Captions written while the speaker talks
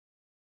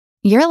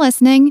You're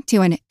listening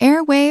to an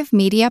Airwave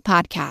Media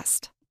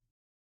Podcast.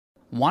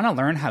 Want to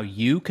learn how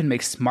you can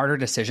make smarter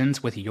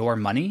decisions with your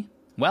money?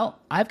 Well,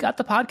 I've got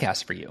the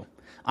podcast for you.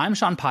 I'm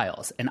Sean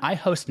Piles, and I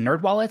host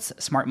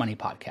NerdWallet's Smart Money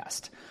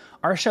Podcast.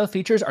 Our show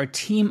features our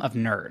team of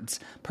nerds,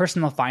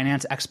 personal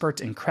finance experts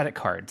in credit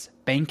cards,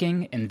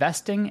 banking,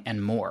 investing,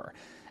 and more.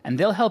 And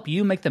they'll help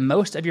you make the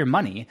most of your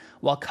money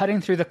while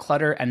cutting through the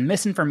clutter and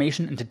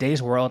misinformation in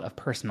today's world of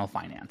personal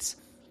finance.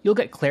 You'll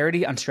get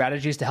clarity on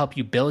strategies to help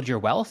you build your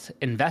wealth,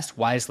 invest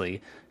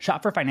wisely,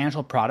 shop for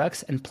financial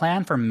products, and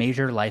plan for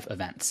major life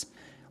events.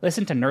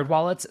 Listen to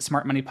NerdWallet's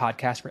Smart Money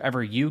Podcast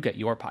wherever you get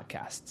your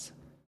podcasts.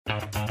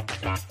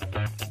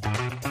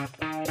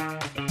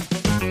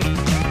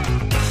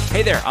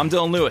 Hey there, I'm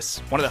Dylan Lewis,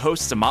 one of the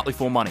hosts of Motley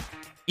Fool Money.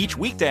 Each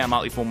weekday on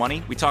Motley Fool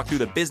Money, we talk through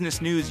the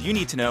business news you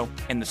need to know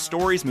and the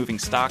stories moving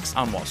stocks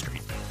on Wall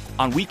Street.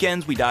 On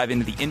weekends, we dive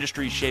into the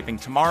industries shaping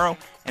tomorrow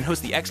and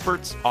host the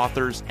experts,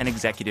 authors, and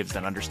executives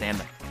that understand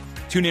them.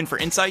 Tune in for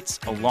insights,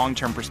 a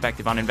long-term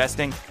perspective on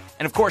investing,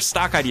 and of course,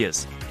 stock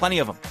ideas. Plenty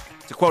of them.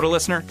 To quote a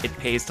listener, it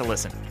pays to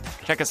listen.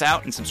 Check us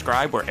out and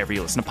subscribe wherever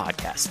you listen to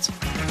podcasts.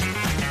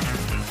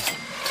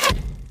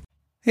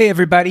 Hey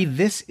everybody,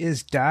 this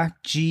is Doc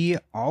G,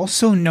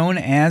 also known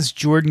as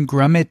Jordan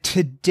Grummett.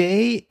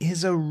 Today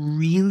is a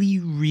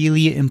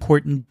really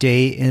important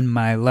day in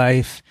my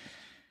life.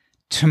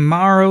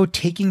 Tomorrow,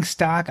 Taking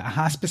Stock, a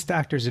hospice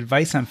doctor's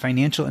advice on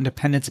financial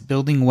independence,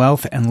 building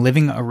wealth, and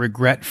living a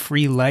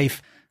regret-free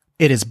life.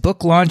 It is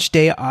book launch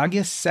day,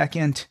 August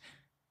 2nd.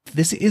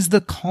 This is the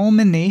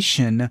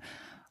culmination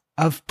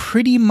of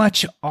pretty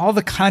much all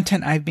the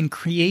content I've been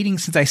creating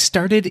since I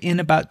started in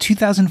about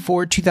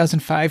 2004,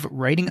 2005,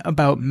 writing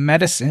about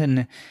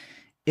medicine.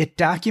 It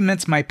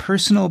documents my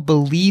personal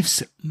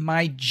beliefs,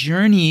 my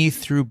journey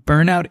through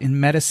burnout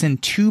in medicine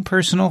to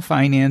personal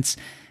finance,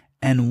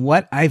 and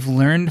what I've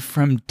learned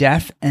from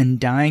death and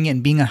dying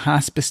and being a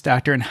hospice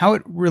doctor and how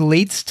it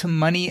relates to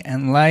money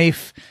and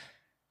life.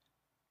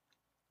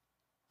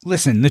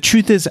 Listen, the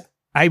truth is,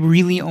 I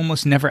really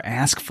almost never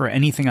ask for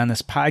anything on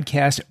this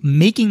podcast.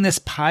 Making this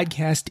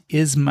podcast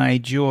is my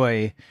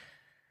joy.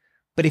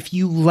 But if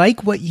you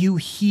like what you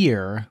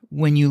hear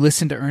when you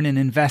listen to Earn and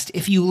Invest,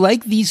 if you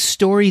like these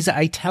stories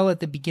I tell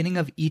at the beginning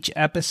of each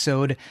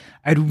episode,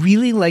 I'd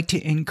really like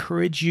to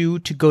encourage you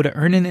to go to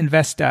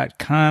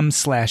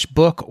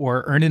earnandinvest.com/book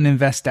or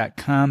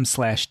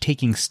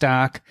earnandinvest.com/taking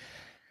stock.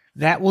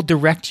 That will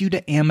direct you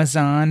to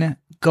Amazon.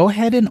 Go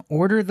ahead and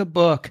order the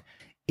book.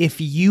 If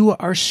you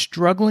are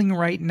struggling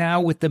right now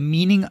with the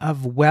meaning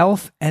of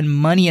wealth and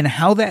money and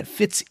how that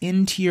fits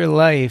into your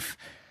life,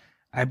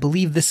 I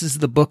believe this is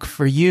the book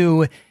for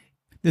you.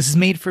 This is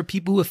made for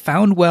people who have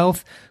found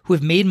wealth, who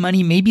have made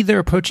money. Maybe they're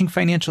approaching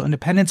financial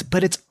independence,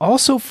 but it's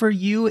also for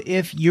you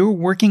if you're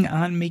working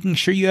on making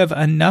sure you have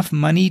enough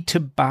money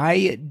to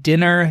buy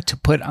dinner to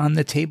put on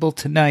the table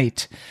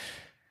tonight.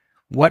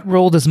 What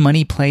role does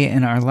money play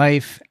in our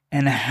life?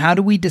 And how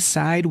do we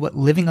decide what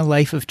living a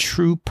life of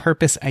true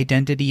purpose,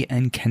 identity,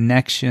 and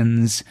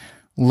connections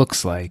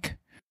looks like?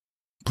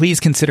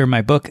 Please consider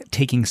my book,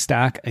 Taking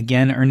Stock.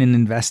 Again,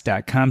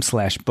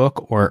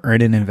 earnandinvest.com/book or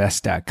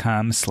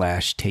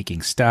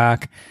earnandinvest.com/taking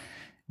stock.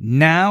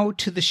 Now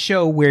to the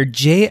show where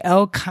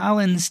J.L.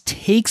 Collins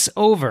takes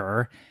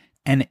over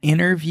and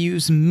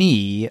interviews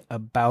me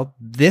about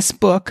this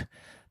book,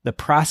 the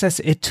process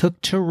it took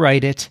to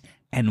write it,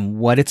 and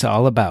what it's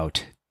all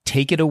about.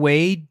 Take it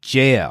away,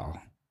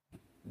 J.L.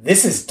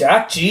 This is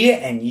Doc G,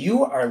 and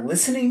you are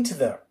listening to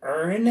the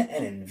Earn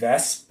and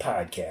Invest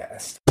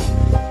podcast.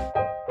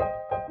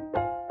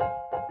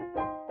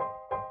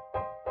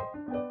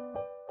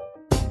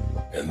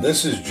 And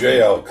this is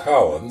J.L.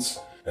 Collins,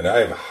 and I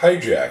have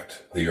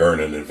hijacked the Earn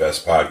and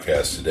Invest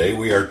podcast today.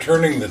 We are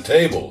turning the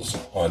tables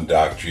on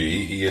Doc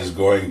G. He is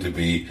going to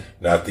be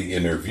not the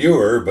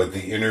interviewer, but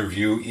the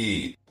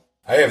interviewee.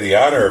 I have the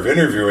honor of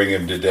interviewing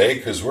him today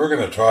because we're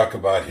going to talk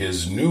about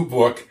his new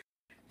book,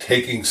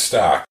 Taking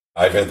Stock.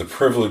 I've had the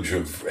privilege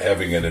of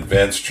having an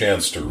advanced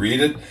chance to read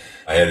it.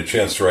 I had a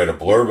chance to write a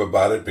blurb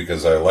about it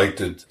because I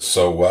liked it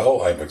so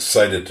well. I'm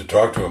excited to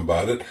talk to him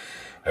about it.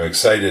 I'm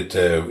excited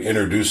to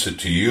introduce it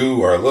to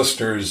you, our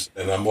listeners,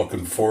 and I'm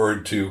looking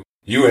forward to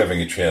you having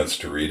a chance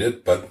to read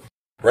it. But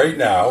right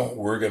now,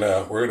 we're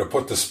gonna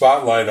put the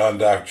spotlight on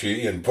Doc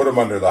G and put him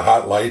under the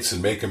hot lights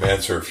and make him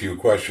answer a few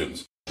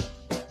questions.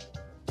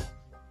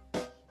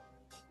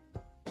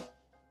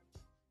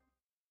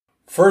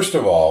 First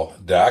of all,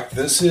 Doc,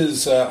 this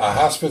is a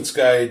hospice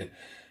guide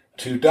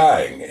to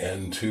dying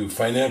and to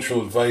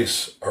financial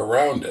advice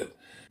around it.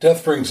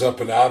 Death brings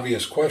up an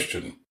obvious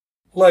question: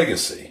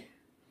 legacy.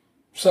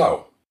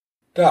 So,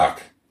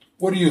 Doc,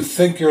 what do you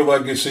think your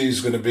legacy is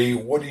going to be?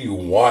 What do you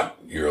want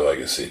your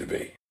legacy to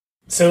be?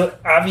 So,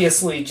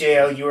 obviously,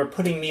 JL, you are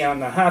putting me on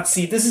the hot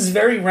seat. This is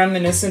very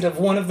reminiscent of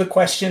one of the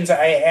questions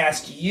I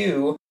asked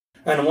you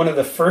on one of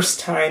the first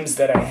times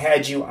that I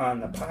had you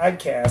on the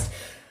podcast.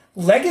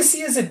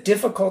 Legacy is a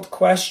difficult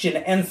question,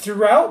 and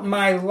throughout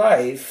my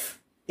life,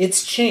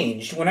 it's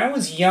changed. When I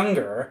was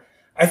younger,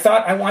 I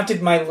thought I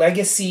wanted my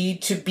legacy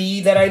to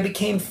be that I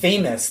became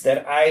famous,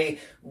 that I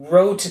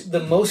wrote the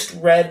most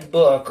read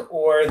book,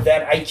 or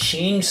that I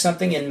changed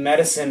something in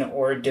medicine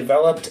or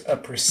developed a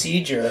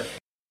procedure.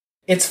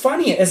 It's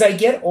funny, as I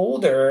get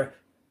older,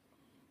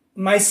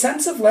 my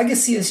sense of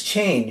legacy has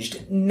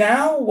changed.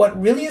 Now, what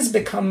really has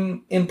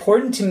become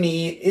important to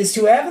me is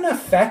to have an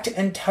effect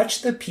and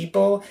touch the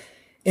people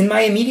in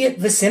my immediate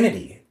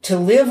vicinity, to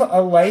live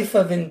a life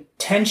of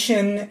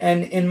intention,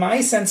 and in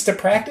my sense, to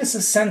practice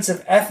a sense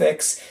of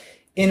ethics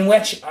in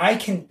which I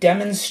can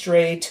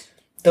demonstrate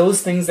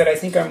those things that I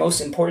think are most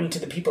important to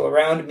the people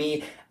around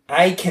me.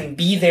 I can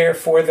be there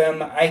for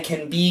them. I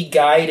can be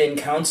guide and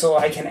counsel.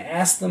 I can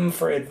ask them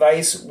for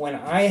advice when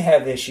I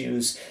have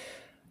issues.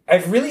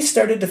 I've really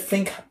started to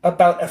think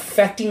about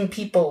affecting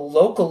people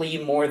locally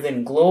more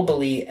than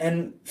globally,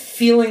 and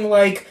feeling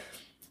like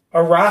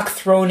a rock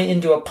thrown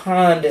into a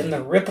pond and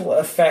the ripple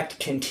effect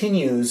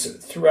continues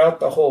throughout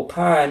the whole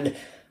pond.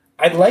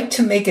 I'd like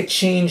to make a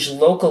change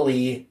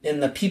locally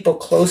in the people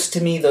close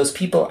to me, those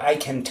people I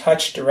can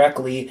touch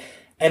directly,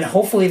 and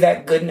hopefully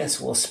that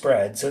goodness will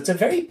spread. So it's a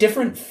very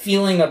different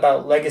feeling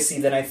about legacy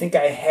than I think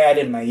I had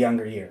in my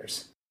younger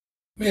years.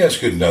 Let me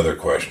ask you another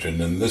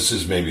question, and this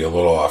is maybe a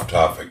little off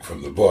topic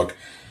from the book,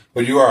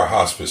 but you are a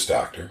hospice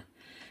doctor.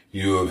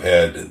 You have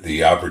had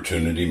the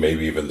opportunity,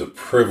 maybe even the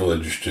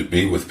privilege, to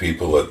be with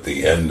people at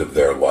the end of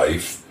their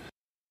life.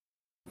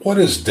 What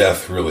is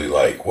death really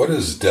like? What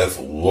does death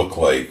look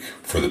like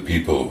for the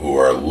people who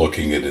are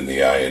looking it in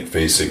the eye and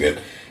facing it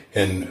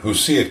and who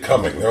see it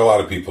coming? There are a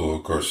lot of people who,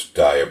 of course,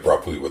 die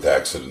abruptly with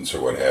accidents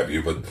or what have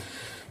you, but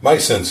my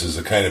sense is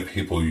the kind of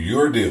people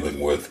you're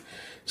dealing with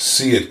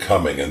see it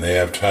coming and they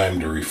have time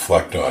to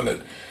reflect on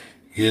it.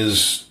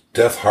 Is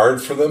death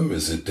hard for them?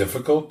 Is it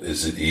difficult?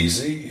 Is it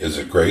easy? Is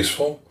it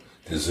graceful?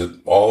 Is it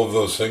all of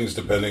those things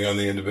depending on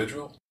the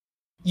individual?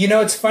 You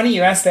know, it's funny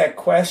you asked that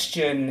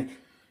question.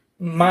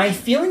 My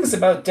feelings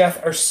about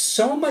death are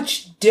so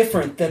much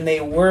different than they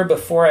were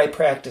before I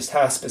practiced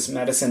hospice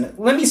medicine.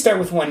 Let me start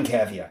with one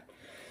caveat.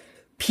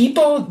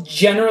 People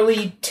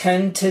generally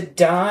tend to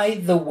die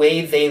the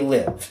way they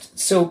lived.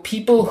 So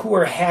people who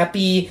are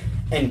happy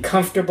and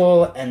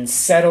comfortable and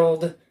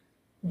settled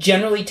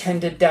generally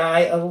tend to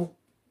die a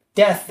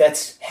death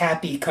that's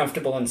happy,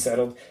 comfortable, and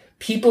settled.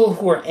 People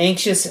who are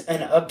anxious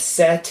and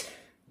upset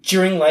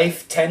during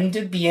life tend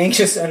to be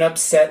anxious and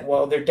upset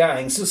while they're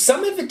dying. So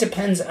some of it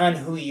depends on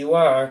who you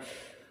are.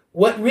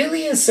 What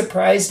really has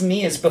surprised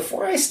me is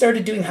before I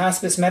started doing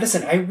hospice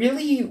medicine, I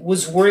really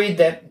was worried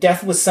that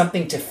death was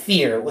something to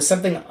fear. It was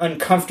something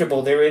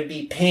uncomfortable. There would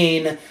be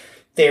pain.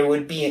 There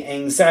would be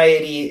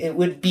anxiety. It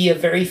would be a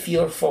very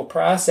fearful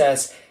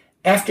process.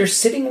 After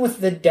sitting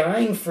with the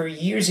dying for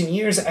years and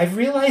years, I've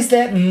realized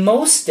that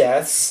most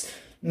deaths,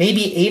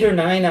 maybe 8 or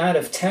 9 out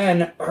of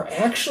 10, are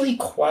actually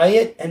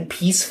quiet and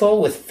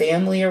peaceful with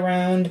family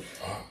around.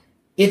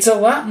 It's a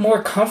lot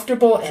more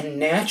comfortable and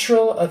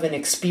natural of an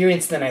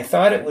experience than I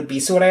thought it would be.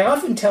 So what I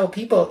often tell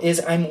people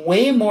is I'm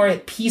way more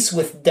at peace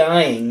with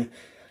dying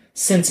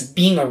since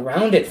being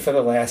around it for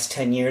the last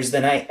 10 years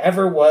than I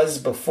ever was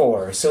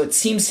before. So it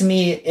seems to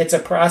me it's a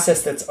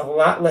process that's a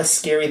lot less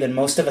scary than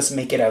most of us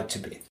make it out to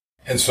be.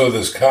 And so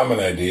this common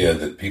idea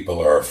that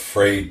people are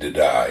afraid to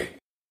die,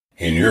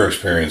 in your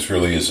experience,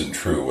 really isn't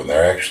true. When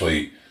they're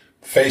actually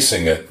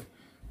facing it,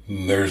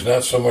 there's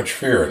not so much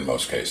fear in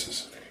most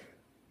cases.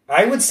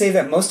 I would say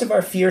that most of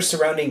our fear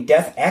surrounding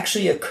death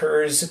actually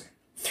occurs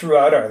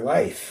throughout our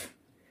life.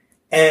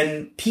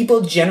 And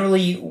people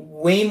generally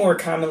way more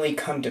commonly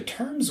come to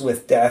terms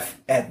with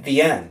death at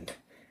the end.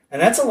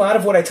 And that's a lot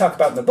of what I talk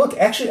about in the book.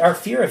 Actually, our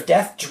fear of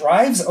death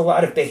drives a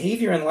lot of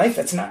behavior in life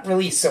that's not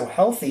really so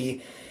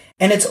healthy.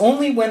 And it's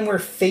only when we're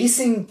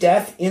facing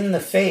death in the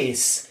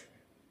face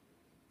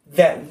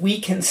that we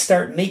can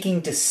start making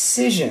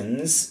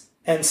decisions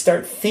and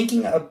start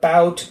thinking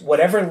about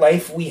whatever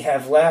life we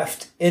have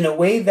left in a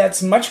way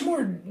that's much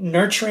more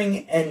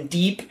nurturing and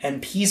deep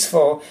and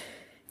peaceful.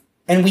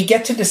 And we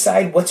get to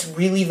decide what's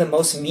really the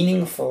most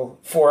meaningful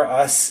for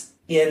us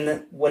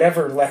in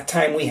whatever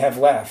time we have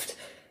left.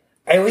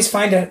 I always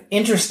find it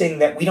interesting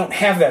that we don't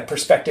have that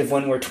perspective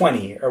when we're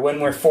 20 or when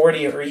we're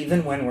 40 or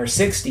even when we're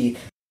 60.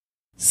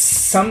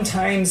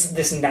 Sometimes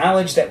this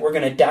knowledge that we're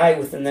going to die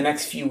within the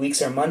next few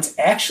weeks or months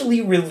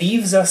actually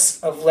relieves us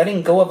of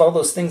letting go of all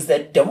those things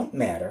that don't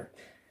matter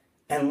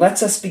and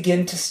lets us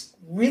begin to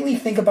really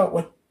think about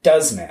what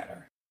does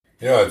matter.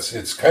 You know,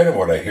 it's kind of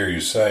what I hear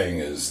you saying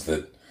is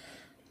that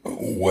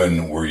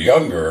when we're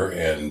younger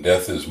and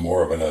death is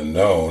more of an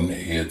unknown,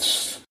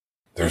 there's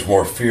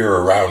more fear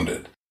around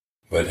it.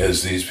 But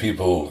as these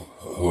people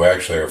who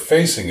actually are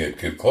facing it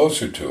get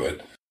closer to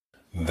it,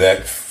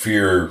 that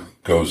fear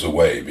goes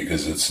away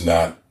because it's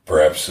not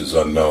perhaps as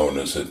unknown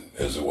as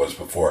it was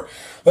before.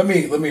 Let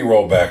me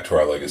roll back to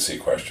our legacy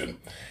question.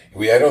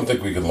 I don't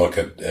think we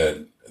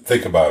can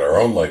think about our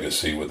own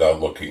legacy without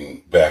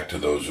looking back to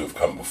those who've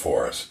come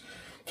before us.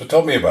 So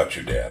tell me about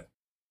your dad.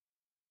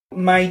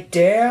 My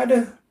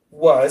dad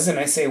was, and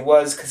I say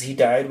was because he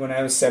died when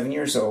I was 7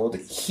 years old,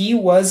 he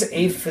was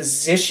a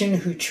physician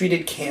who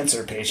treated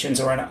cancer patients,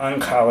 or an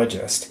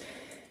oncologist.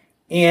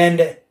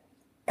 And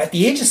at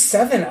the age of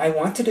 7, I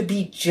wanted to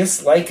be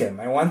just like him.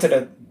 I wanted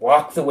to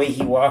walk the way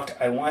he walked.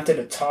 I wanted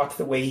to talk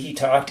the way he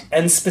talked.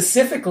 And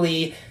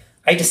specifically,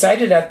 I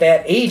decided at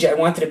that age I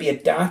wanted to be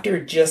a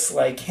doctor just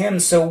like him.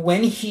 So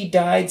when he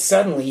died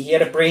suddenly, he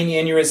had a brain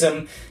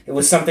aneurysm. It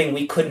was something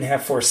we couldn't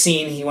have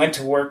foreseen. He went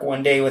to work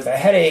one day with a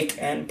headache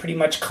and pretty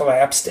much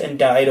collapsed and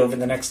died over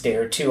the next day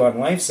or two on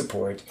life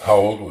support. How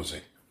old was he?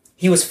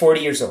 He was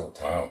 40 years old.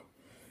 Wow.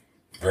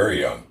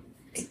 Very young.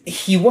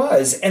 He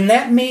was, and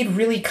that made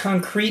really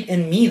concrete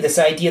in me this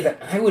idea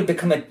that I would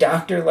become a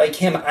doctor like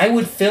him. I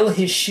would fill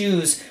his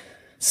shoes.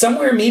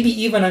 Somewhere, maybe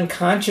even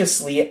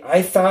unconsciously,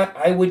 I thought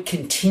I would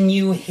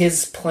continue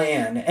his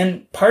plan.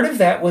 And part of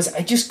that was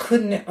I just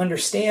couldn't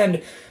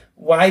understand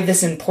why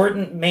this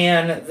important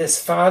man,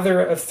 this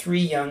father of 3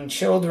 young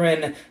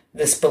children,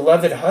 this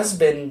beloved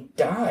husband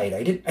died.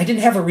 I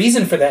didn't have a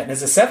reason for that. And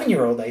as a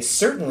 7-year-old, I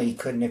certainly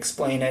couldn't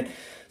explain it.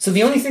 So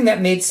the only thing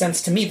that made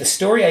sense to me, the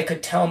story I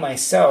could tell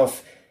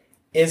myself,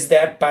 is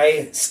that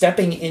by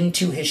stepping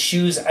into his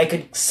shoes, I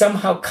could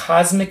somehow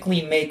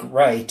cosmically make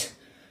right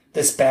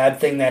this bad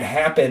thing that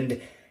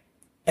happened.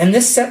 And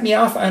this set me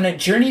off on a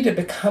journey to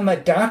become a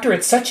doctor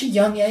at such a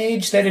young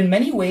age that in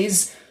many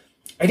ways,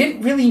 I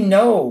didn't really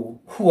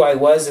know who I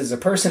was as a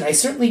person. I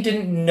certainly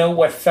didn't know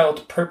what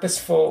felt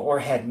purposeful or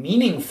had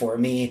meaning for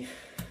me.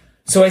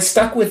 So I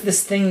stuck with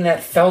this thing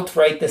that felt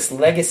right, this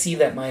legacy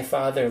that my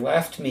father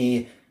left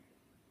me.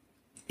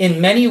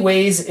 In many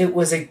ways, it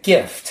was a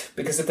gift,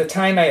 because at the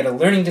time I had a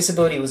learning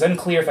disability. It was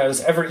unclear if I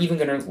was ever even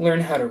going to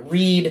learn how to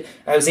read.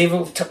 I was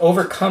able to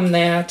overcome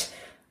that.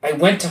 I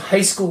went to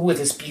high school with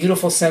this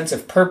beautiful sense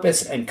of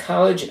purpose, and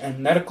college and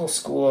medical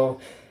school.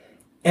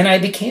 And I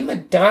became a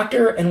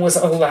doctor and was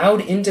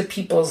allowed into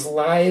people's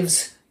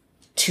lives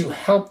to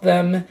help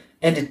them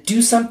and to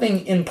do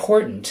something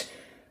important.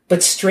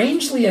 But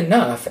strangely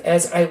enough,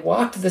 as I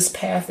walked this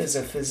path as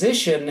a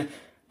physician,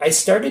 I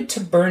started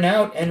to burn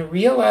out and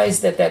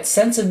realize that that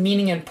sense of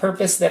meaning and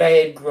purpose that I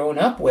had grown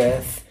up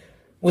with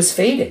was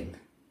fading.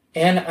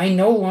 And I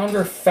no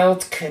longer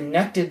felt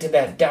connected to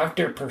that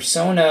doctor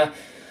persona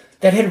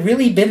that had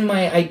really been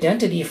my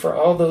identity for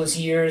all those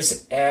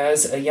years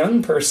as a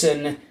young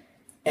person.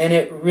 And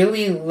it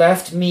really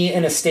left me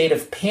in a state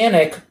of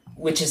panic,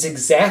 which is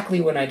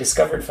exactly when I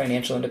discovered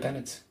financial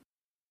independence.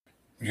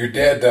 Your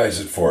dad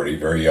dies at 40,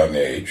 very young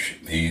age.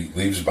 He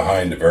leaves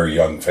behind a very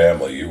young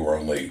family. You were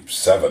only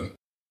 7.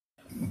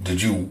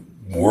 Did you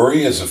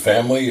worry as a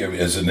family,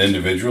 as an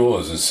individual,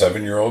 as a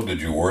 7-year-old?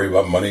 Did you worry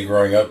about money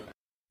growing up?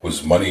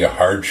 Was money a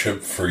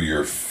hardship for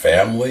your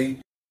family?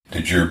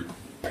 Did your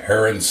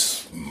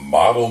parents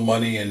model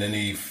money in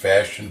any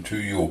fashion to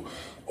you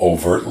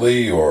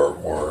overtly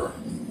or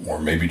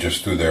maybe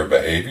just through their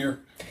behavior?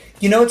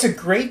 You know, it's a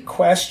great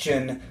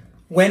question.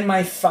 When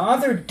my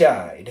father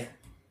died,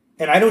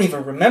 and I don't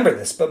even remember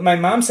this, but my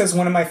mom says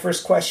one of my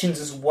first questions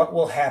is, what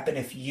will happen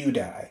if you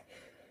die?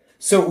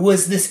 So it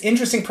was this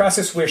interesting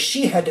process where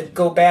she had to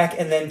go back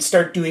and then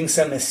start doing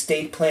some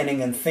estate planning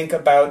and think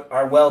about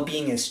our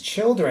well-being as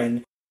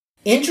children.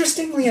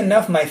 Interestingly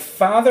enough, my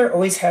father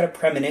always had a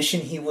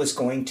premonition he was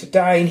going to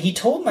die, and he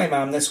told my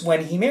mom this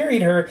when he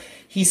married her.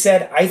 He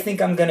said, I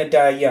think I'm going to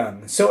die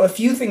young. So a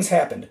few things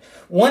happened.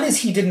 One is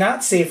he did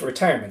not save for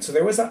retirement, so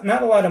there was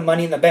not a lot of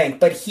money in the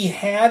bank, but he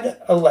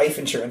had a life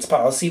insurance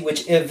policy,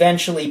 which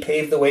eventually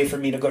paved the way for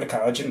me to go to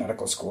college and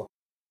medical school.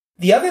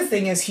 The other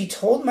thing is he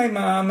told my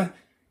mom,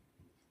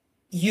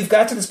 you've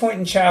got to this point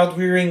in child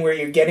rearing where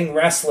you're getting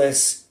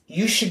restless.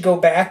 You should go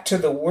back to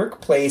the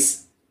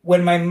workplace.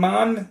 When my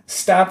mom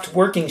stopped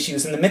working, she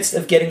was in the midst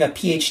of getting a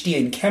PhD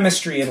in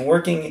chemistry and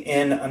working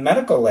in a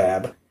medical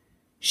lab.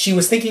 She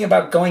was thinking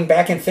about going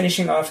back and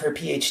finishing off her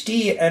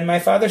PhD, and my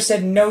father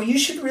said, no, you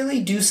should really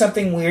do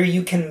something where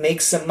you can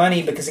make some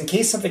money, because in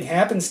case something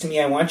happens to me,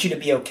 I want you to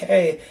be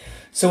okay.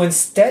 So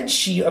instead,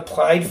 she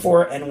applied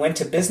for and went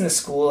to business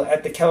school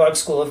at the Kellogg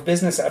School of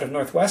Business out of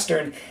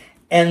Northwestern.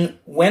 And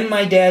when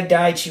my dad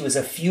died, she was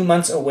a few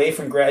months away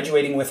from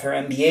graduating with her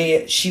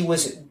MBA. She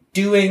was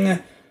doing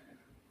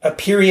a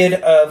period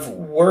of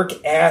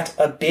work at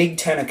a Big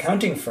 10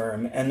 accounting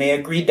firm, and they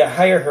agreed to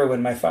hire her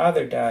when my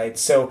father died.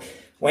 So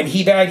when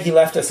he died, he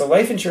left us a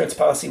life insurance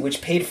policy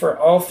which paid for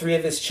all 3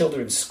 of his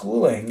children's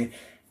schooling,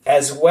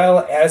 as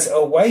well as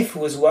a wife who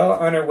was well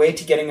on her way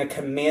to getting a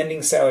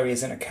commanding salary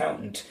as an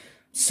accountant.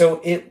 So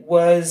it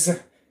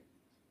was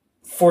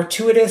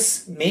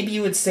fortuitous. Maybe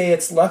you would say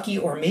it's lucky,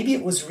 or maybe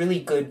it was really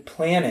good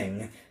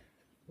planning.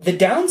 The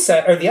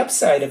downside, or the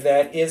upside of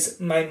that, is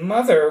my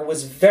mother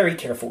was very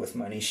careful with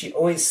money. She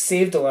always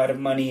saved a lot of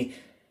money.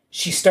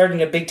 She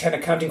started a Big 10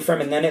 accounting firm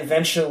and then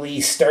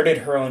eventually started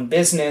her own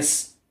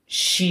business.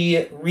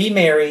 She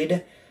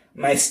remarried.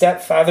 My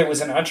stepfather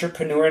was an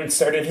entrepreneur and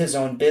started his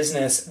own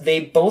business.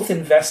 They both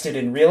invested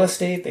in real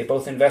estate. They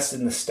both invested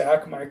in the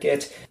stock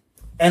market.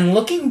 And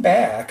looking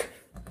back,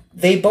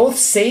 they both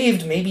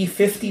saved maybe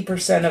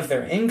 50% of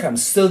their income.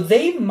 So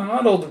they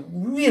modeled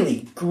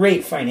really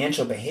great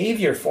financial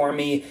behavior for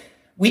me.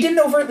 We didn't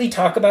overtly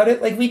talk about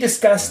it. Like, we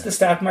discussed the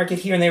stock market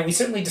here and there. We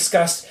certainly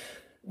discussed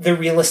the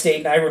real estate.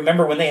 And I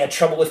remember when they had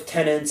trouble with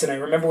tenants, and I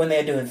remember when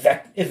they had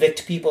to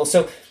evict people.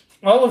 So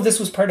all of this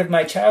was part of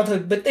my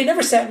childhood, but they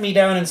never sat me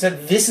down and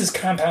said, this is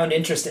compound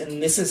interest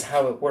and this is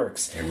how it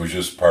works. It was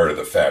just part of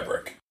the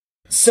fabric.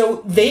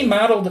 So they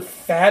modeled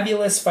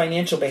fabulous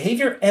financial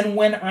behavior. And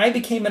when I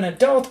became an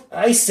adult,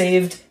 I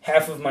saved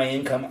half of my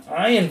income.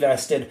 I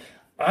invested.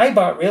 I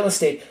bought real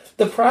estate.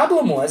 The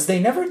problem was they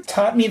never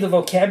taught me the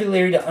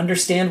vocabulary to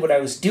understand what I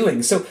was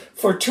doing. So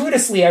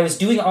fortuitously, I was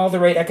doing all the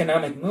right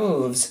economic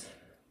moves,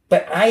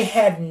 but I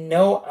had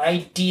no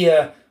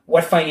idea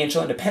what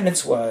financial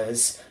independence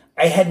was.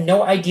 I had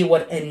no idea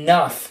what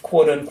enough,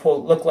 quote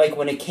unquote, looked like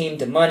when it came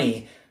to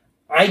money.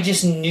 I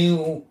just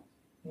knew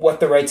what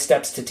the right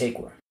steps to take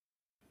were.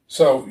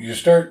 So you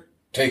start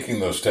taking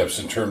those steps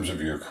in terms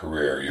of your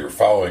career. You're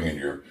following in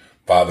your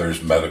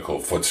father's medical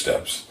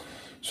footsteps.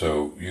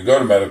 So you go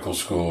to medical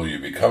school, you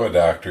become a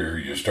doctor,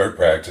 you start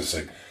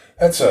practicing.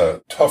 That's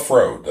a tough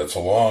road. That's a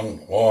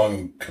long,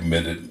 long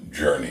committed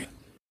journey.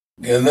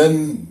 And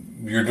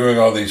then you're doing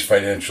all these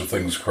financial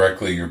things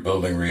correctly, you're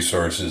building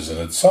resources, and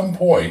at some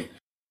point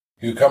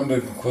you come to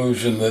the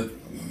conclusion that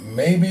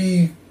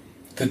maybe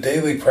the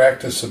daily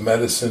practice of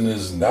medicine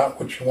is not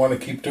what you want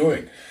to keep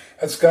doing.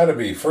 That's got to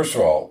be, first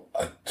of all,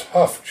 a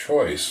tough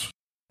choice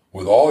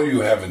with all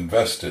you have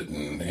invested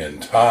in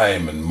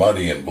time and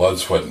money and blood,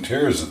 sweat, and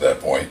tears at that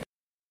point.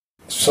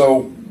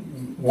 So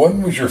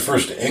when was your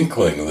first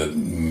inkling that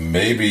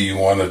maybe you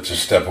wanted to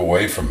step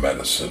away from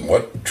medicine?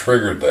 What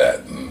triggered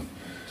that,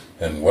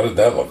 and what did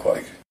that look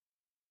like?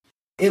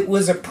 It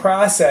was a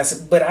process,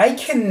 but I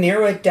can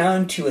narrow it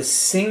down to a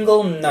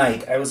single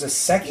night. I was a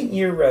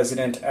second-year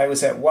resident. I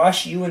was at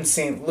WashU in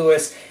St.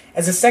 Louis.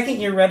 As a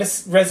second-year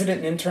resident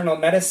in internal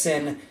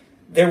medicine,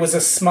 there was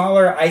a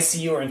smaller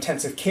ICU or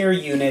intensive care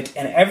unit,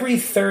 and every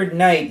third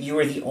night you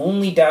were the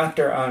only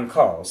doctor on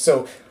call.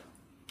 So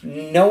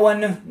no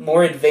one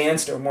more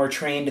advanced or more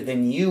trained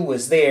than you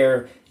was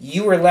there.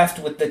 You were left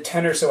with the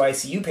 10 or so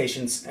ICU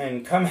patients,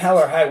 and come hell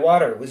or high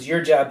water, it was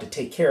your job to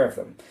take care of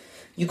them.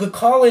 You could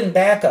call in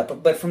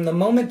backup, but from the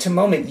moment to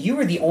moment, you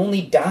were the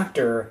only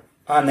doctor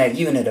on that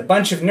unit. A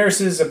bunch of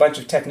nurses, a bunch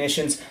of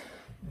technicians,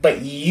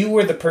 but you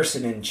were the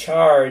person in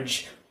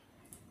charge.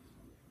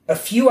 A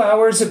few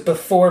hours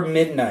before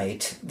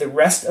midnight, the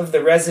rest of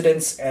the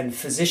residents and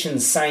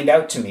physicians signed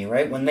out to me,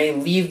 right? When they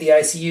leave the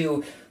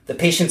ICU, the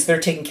patients they're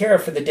taking care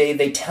of for the day,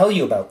 they tell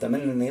you about them,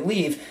 and then they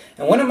leave.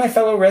 And one of my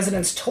fellow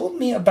residents told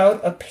me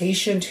about a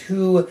patient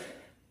who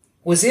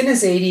was in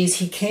his 80s.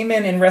 He came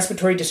in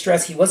respiratory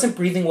distress. He wasn't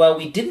breathing well.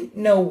 We didn't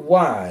know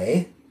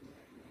why.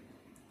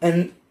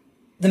 And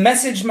the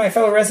message my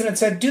fellow resident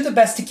said, do the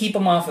best to keep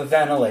him off a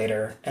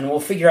ventilator, and we'll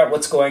figure out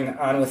what's going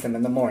on with him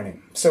in the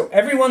morning. So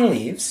everyone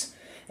leaves,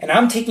 and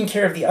I'm taking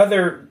care of the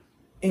other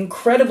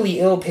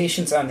incredibly ill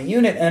patients on the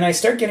unit, and I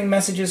start getting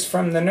messages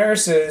from the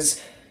nurses,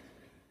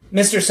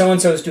 Mr.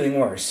 So-and-so is doing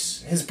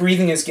worse. His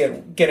breathing is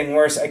getting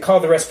worse. I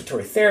call the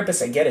respiratory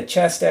therapist. I get a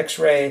chest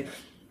x-ray.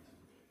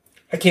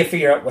 I can't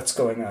figure out what's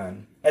going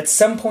on. At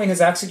some point,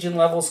 his oxygen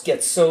levels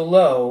get so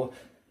low,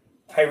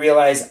 I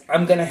realize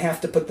I'm going to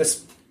have to put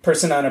this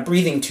person on a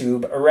breathing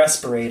tube, a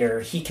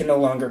respirator. He can no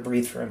longer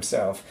breathe for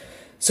himself.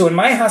 So in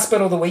my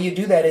hospital, the way you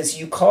do that is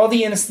you call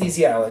the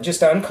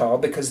anesthesiologist on call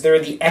because they're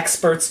the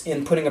experts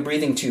in putting a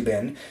breathing tube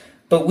in.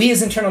 But we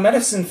as internal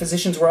medicine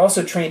physicians were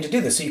also trained to do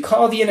this. So you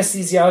call the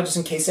anesthesiologist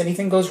in case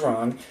anything goes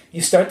wrong.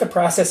 You start the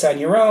process on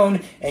your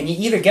own, and you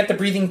either get the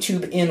breathing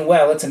tube in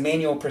well, it's a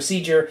manual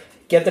procedure,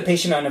 get the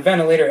patient on a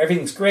ventilator,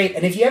 everything's great.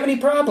 And if you have any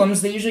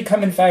problems, they usually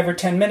come in 5 or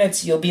 10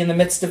 minutes. You'll be in the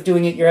midst of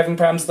doing it. You're having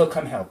problems. They'll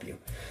come help you.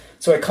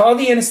 So I call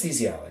the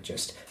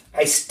anesthesiologist.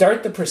 I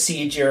start the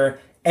procedure,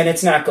 and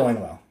it's not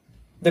going well.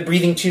 The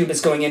breathing tube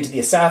is going into the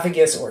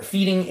esophagus or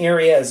feeding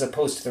area as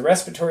opposed to the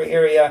respiratory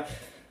area.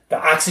 The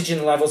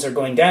oxygen levels are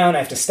going down. I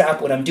have to stop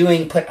what I'm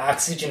doing, put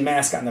oxygen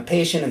mask on the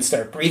patient, and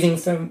start breathing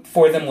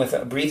for them with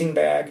a breathing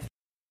bag.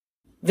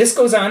 This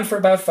goes on for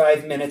about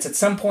 5 minutes. At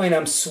some point,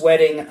 I'm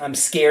sweating. I'm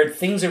scared.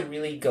 Things are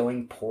really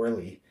going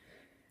poorly.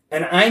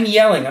 And I'm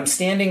yelling. I'm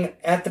standing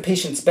at the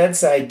patient's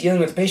bedside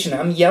dealing with the patient.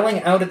 I'm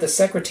yelling out at the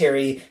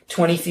secretary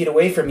 20 feet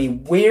away from me,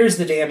 where's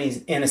the damn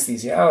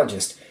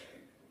anesthesiologist?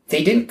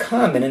 They didn't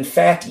come. And in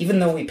fact, even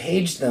though we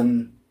paged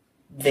them,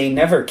 they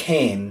never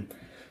came.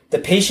 The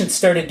patient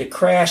started to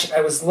crash.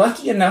 I was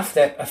lucky enough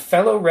that a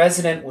fellow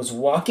resident was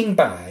walking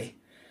by.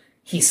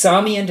 He saw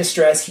me in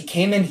distress. He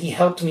came in. He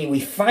helped me. We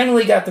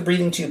finally got the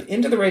breathing tube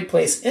into the right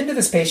place, into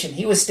this patient.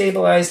 He was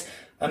stabilized.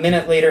 A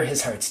minute later,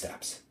 his heart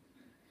stops.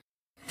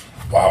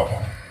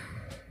 Wow.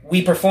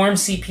 We perform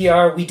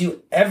CPR. We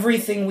do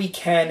everything we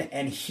can,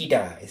 and he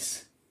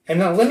dies. And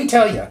now, let me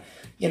tell you,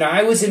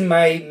 I was in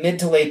my mid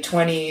to late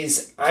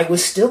 20s. I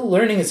was still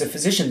learning as a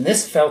physician.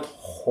 This felt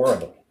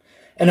horrible.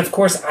 And of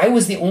course, I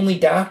was the only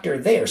doctor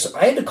there. So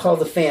I had to call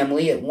the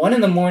family at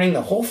 1 a.m.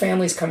 The whole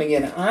family's coming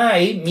in.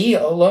 Me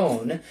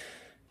alone,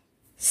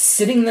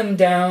 sitting them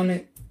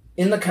down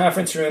in the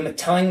conference room,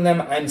 telling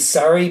them, I'm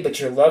sorry, but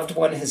your loved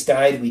one has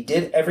died. We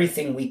did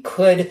everything we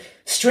could.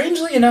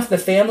 Strangely enough, the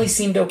family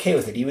seemed okay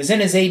with it. He was in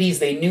his 80s.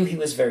 They knew he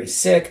was very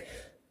sick.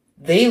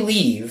 They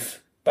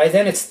leave. By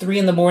then it's 3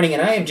 a.m,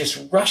 and I am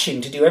just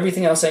rushing to do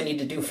everything else I need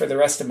to do for the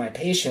rest of my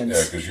patients.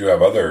 Yeah, because you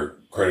have other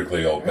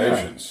critically ill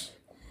patients.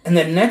 And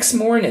the next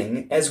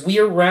morning, as we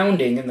are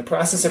rounding, and the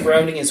process of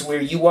rounding is where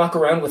you walk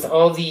around with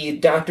all the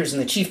doctors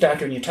and the chief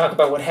doctor and you talk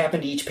about what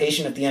happened to each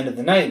patient at the end of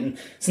the night. And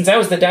since I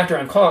was the doctor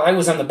on call, I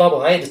was on the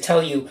bubble. I had to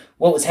tell you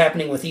what was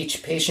happening with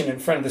each patient in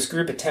front of this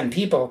group of 10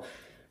 people.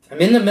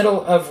 I'm in the middle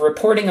of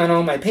reporting on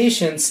all my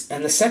patients,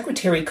 and the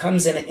secretary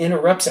comes in and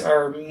interrupts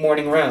our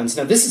morning rounds.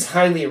 Now, this is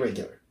highly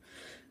irregular.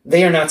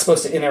 They are not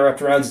supposed to interrupt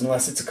rounds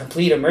unless it's a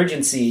complete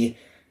emergency.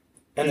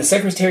 And the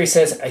secretary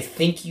says, I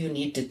think you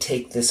need to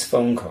take this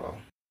phone call.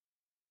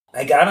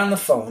 I got on the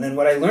phone, and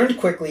what I learned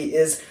quickly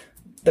is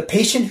the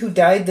patient who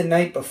died the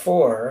night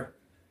before,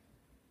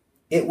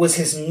 it was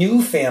his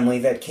new family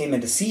that came in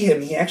to see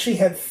him. He actually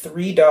had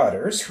 3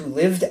 daughters who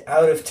lived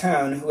out of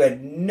town who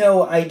had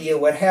no idea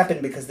what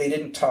happened because they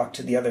didn't talk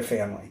to the other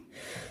family.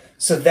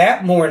 So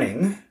that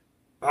morning,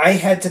 I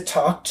had to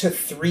talk to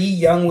 3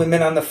 young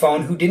women on the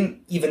phone who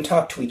didn't even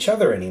talk to each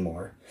other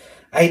anymore.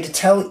 I had to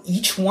tell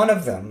each one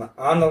of them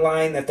on the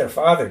line that their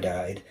father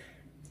died,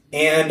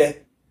 and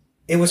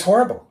it was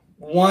horrible.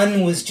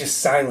 One was just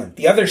silent.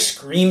 The other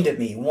screamed at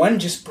me. One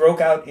just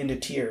broke out into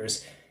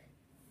tears.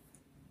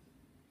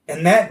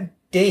 And that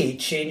day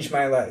changed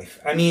my life.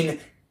 I mean,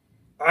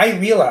 I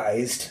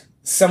realized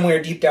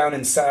somewhere deep down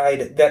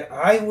inside that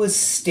I was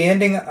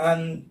standing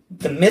on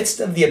the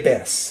midst of the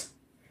abyss,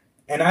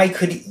 and I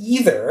could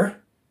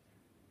either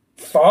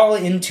fall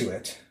into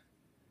it,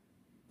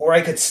 or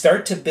I could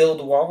start to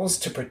build walls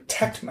to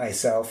protect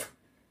myself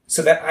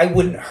so that I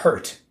wouldn't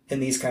hurt in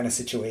these kind of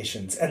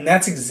situations. And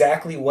that's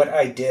exactly what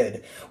I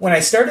did. When I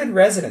started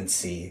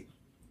residency,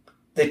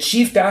 the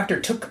chief doctor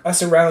took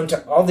us around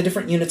to all the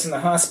different units in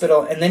the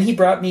hospital, and then he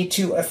brought me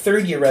to a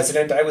 3rd-year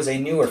resident. I was a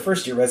new or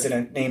first-year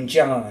resident named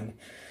John.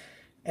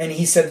 And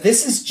he said,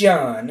 this is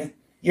John.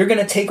 You're going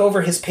to take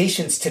over his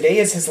patients. Today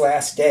is his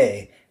last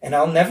day. And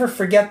I'll never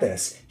forget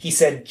this. He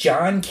said,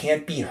 John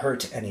can't be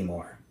hurt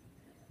anymore.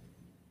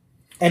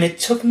 And it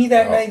took me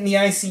that night in the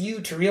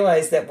ICU to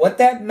realize that what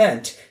that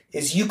meant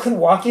is you could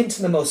walk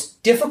into the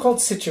most difficult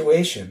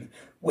situation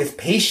with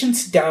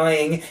patients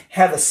dying,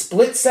 have a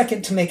split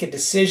second to make a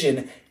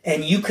decision,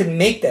 and you could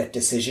make that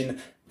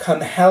decision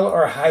come hell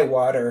or high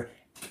water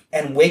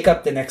and wake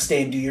up the next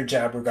day and do your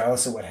job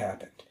regardless of what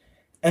happened.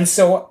 And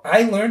so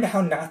I learned how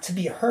not to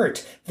be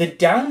hurt. The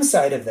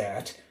downside of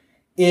that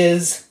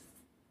is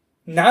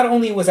not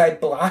only was I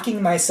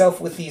blocking myself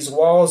with these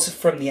walls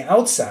from the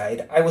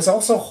outside, I was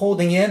also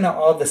holding in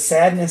all the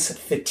sadness,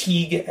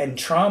 fatigue, and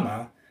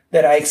trauma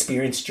that I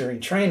experienced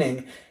during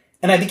training,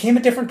 and I became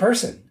a different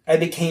person. I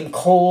became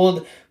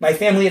cold. My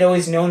family had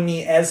always known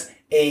me as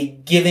a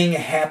giving,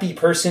 happy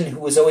person who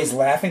was always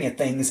laughing at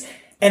things,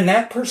 and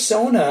that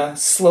persona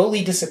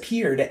slowly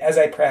disappeared as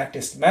I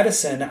practiced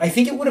medicine. I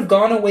think it would have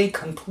gone away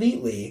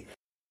completely,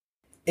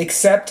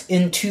 except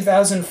in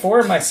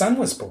 2004, my son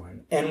was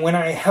born, and when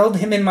I held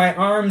him in my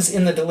arms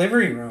in the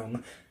delivery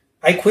room,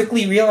 I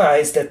quickly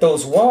realized that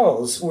those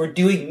walls were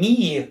doing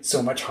me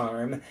so much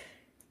harm.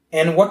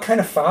 And what kind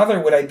of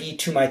father would I be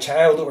to my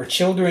child or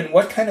children?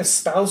 What kind of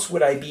spouse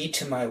would I be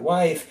to my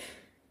wife?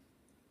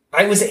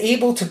 I was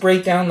able to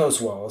break down those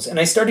walls, and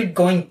I started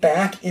going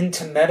back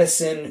into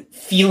medicine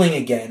feeling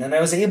again, and I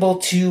was able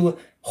to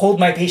hold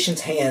my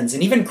patients' hands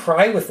and even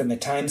cry with them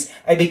at times.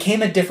 I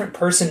became a different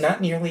person,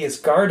 not nearly as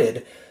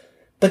guarded,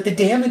 but the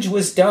damage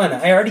was done.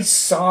 I already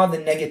saw the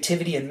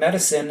negativity in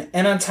medicine,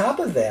 and on top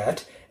of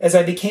that, as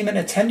I became an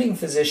attending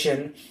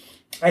physician,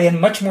 I had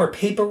much more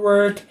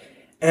paperwork,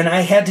 and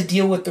I had to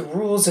deal with the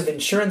rules of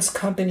insurance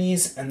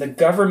companies and the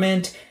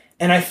government,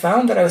 and I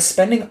found that I was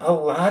spending a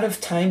lot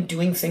of time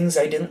doing things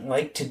I didn't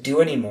like to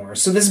do anymore.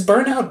 So this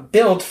burnout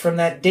built from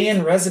that day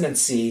in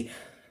residency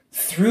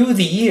through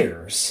the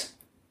years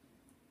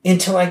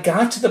until I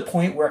got to the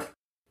point where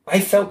I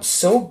felt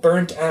so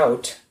burnt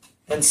out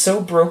and so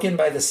broken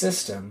by the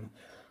system,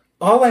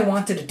 all I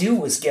wanted to do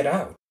was get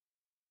out.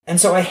 And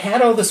so I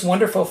had all this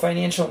wonderful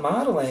financial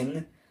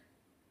modeling,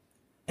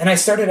 and I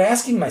started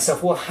asking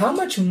myself, well, how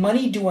much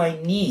money do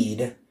I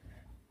need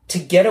to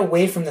get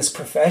away from this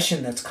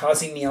profession that's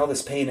causing me all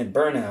this pain and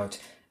burnout?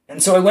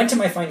 And so I went to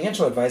my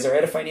financial advisor. I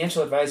had a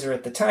financial advisor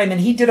at the time,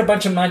 and he did a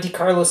bunch of Monte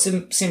Carlo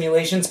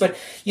simulations, but,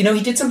 he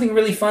did something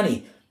really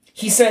funny.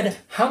 He said,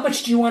 how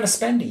much do you want to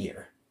spend a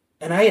year?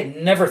 And I had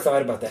never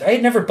thought about that. I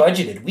had never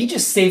budgeted. We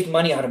just saved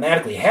money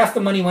automatically. Half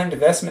the money went into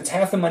investments,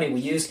 half the money we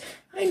used.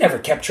 I never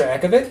kept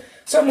track of it.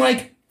 So I'm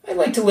like, I'd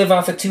like to live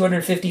off of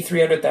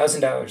 $250,000,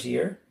 $300,000 a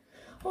year.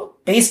 Well,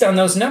 based on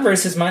those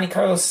numbers, his Monte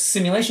Carlo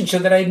simulation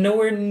showed that I had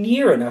nowhere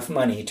near enough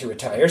money to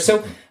retire.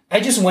 So I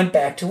just went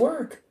back to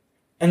work.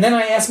 And then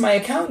I asked my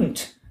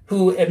accountant,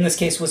 who in this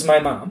case was my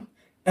mom,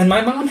 And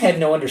my mom had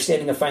no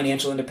understanding of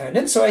financial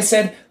independence. So I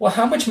said, well,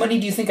 how much money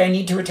do you think I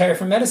need to retire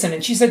from medicine?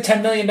 And she said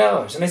 $10 million.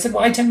 And I said,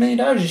 why $10 million?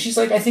 And she's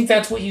like, I think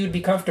that's what you would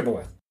be comfortable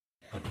with.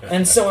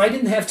 And so I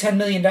didn't have $10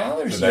 million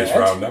It's a nice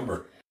round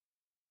number.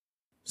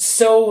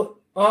 So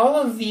all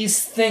of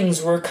these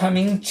things were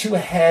coming to a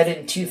head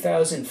in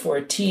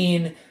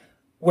 2014,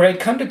 where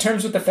I'd come to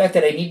terms with the fact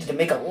that I needed to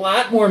make a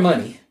lot more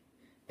money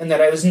and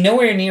that I was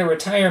nowhere near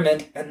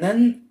retirement. And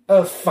then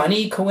a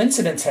funny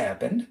coincidence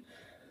happened.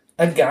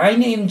 A guy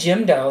named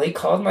Jim Dolly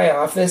called my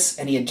office,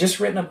 and he had just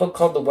written a book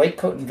called The White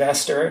Coat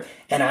Investor,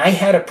 and I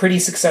had a pretty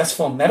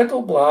successful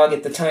medical blog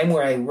at the time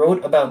where I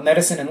wrote about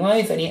medicine and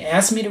life, and he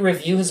asked me to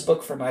review his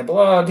book for my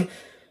blog.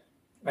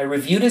 I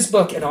reviewed his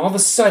book, and all of a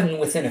sudden,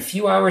 within a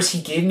few hours,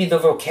 he gave me the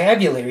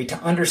vocabulary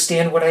to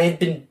understand what I had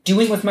been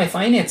doing with my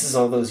finances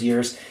all those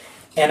years,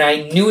 and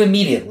I knew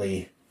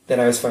immediately that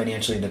I was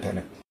financially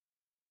independent.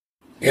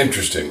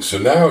 Interesting. So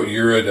now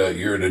you're at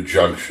a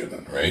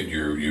junction, right?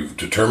 You've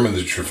determined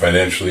that you're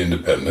financially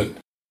independent.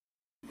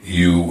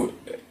 You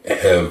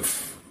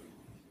have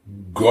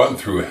gone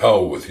through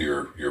hell with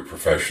your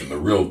profession, the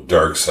real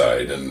dark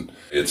side, and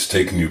it's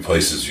taken you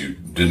places you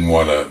didn't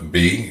want to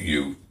be.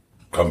 You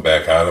come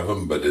back out of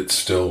them, but it's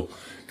still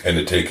kind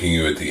of taking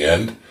you at the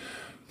end.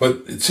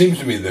 But it seems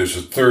to me there's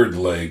a third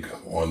leg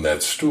on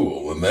that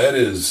stool, and that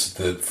is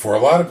that for a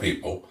lot of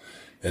people,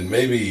 and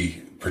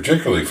maybe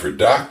particularly for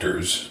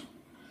doctors,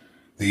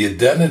 the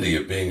identity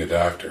of being a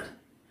doctor,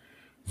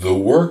 the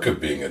work of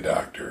being a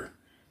doctor,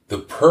 the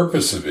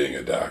purpose of being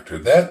a doctor,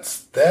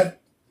 that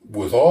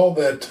with all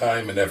that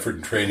time and effort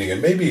and training, and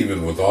maybe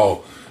even with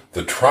all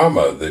the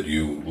trauma that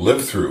you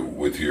live through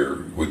with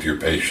your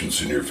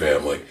patients and your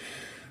family,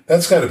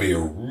 that's got to be a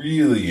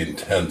really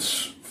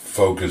intense,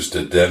 focused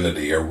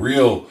identity, a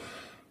real,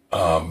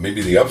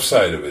 maybe the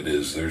upside of it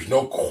is there's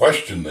no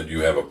question that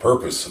you have a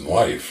purpose in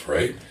life,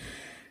 right?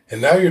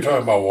 And now you're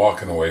talking about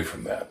walking away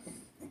from that.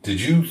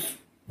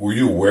 Were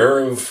you aware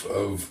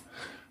of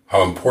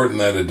how important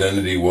that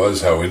identity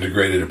was, how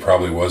integrated it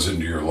probably was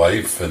into your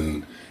life,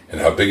 and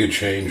how big a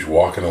change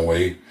walking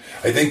away?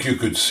 I think you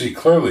could see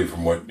clearly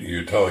from what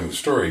you're telling the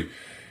story,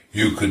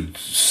 you could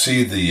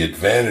see the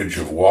advantage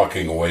of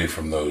walking away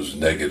from those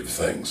negative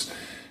things.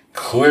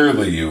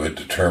 Clearly you had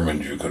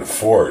determined you could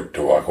afford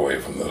to walk away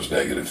from those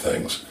negative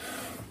things.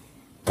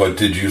 But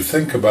did you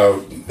think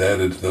about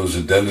those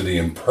identity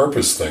and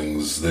purpose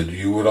things that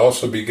you would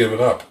also be giving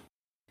up?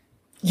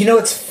 You know,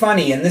 it's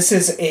funny, and this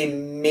is a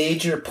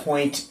major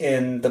point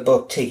in the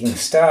book, Taking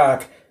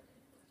Stock.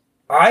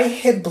 I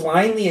had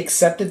blindly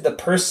accepted the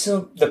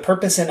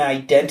purpose and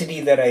identity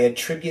that I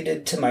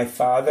attributed to my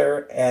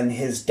father and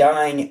his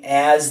dying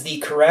as the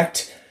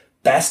correct,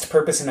 best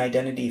purpose and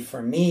identity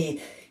for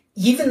me,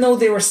 even though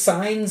there were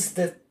signs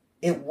that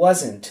it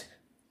wasn't.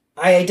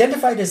 I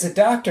identified as a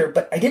doctor,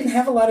 but I didn't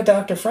have a lot of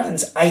doctor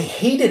friends. I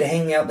hated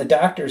hanging out in the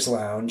doctor's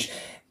lounge,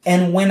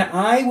 and when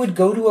I would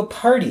go to a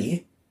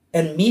party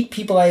and meet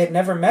people I had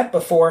never met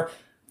before,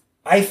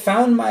 I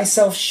found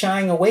myself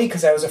shying away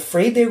because I was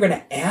afraid they were going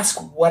to ask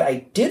what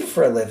I did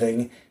for a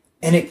living,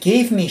 and it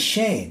gave me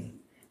shame.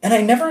 And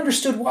I never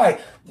understood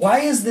why. Why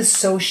is this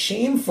so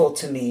shameful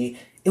to me?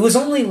 It was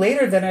only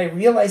later that I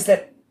realized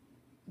that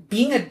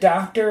being a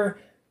doctor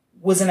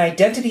was an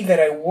identity that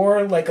I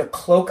wore like a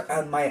cloak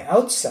on my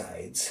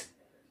outsides.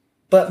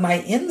 But my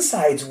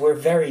insides were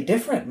very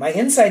different. My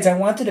insides, I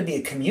wanted to be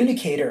a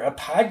communicator, a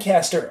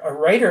podcaster, a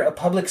writer, a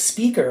public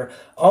speaker,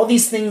 all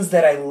these things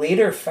that I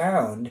later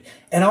found.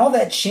 And all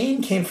that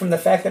shame came from the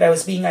fact that I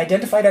was being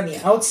identified on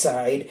the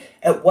outside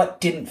at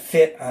what didn't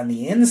fit on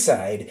the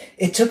inside.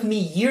 It took me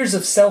years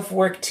of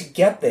self-work to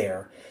get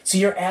there. So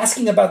you're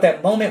asking about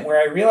that moment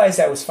where I realized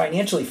I was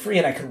financially free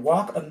and I could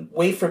walk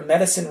away from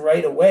medicine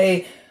right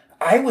away.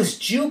 I was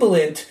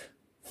jubilant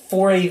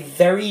for a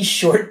very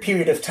short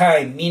period of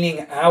time,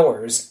 meaning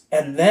hours.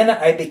 And then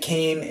I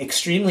became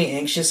extremely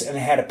anxious and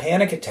had a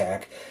panic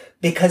attack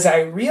because I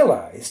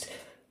realized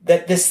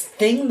that this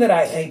thing that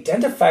I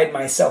identified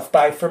myself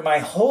by for my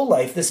whole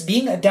life, this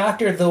being a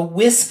doctor, the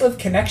wisp of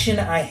connection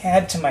I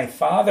had to my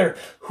father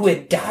who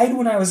had died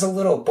when I was a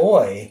little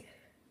boy,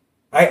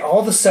 I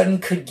all of a sudden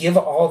could give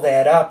all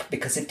that up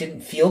because it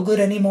didn't feel good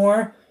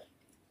anymore.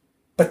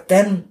 But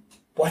then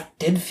what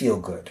did feel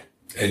good?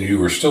 And you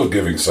were still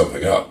giving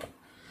something up,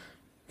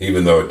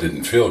 even though it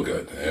didn't feel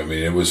good. I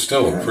mean, it was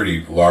still a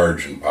pretty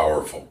large and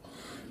powerful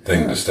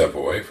thing to step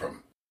away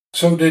from.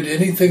 So did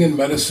anything in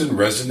medicine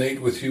resonate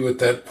with you at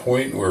that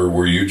point, or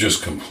were you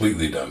just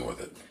completely done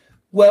with it?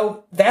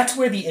 Well, that's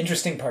where the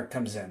interesting part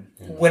comes in.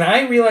 Yeah. When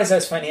I realized I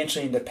was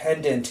financially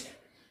independent,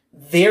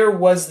 there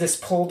was this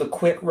pull to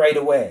quit right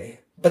away.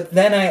 But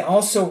then I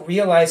also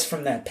realized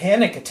from that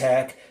panic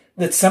attack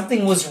that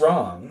something was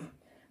wrong,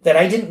 that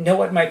I didn't know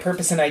what my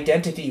purpose and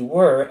identity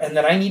were, and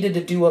that I needed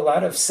to do a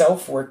lot of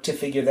self-work to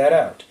figure that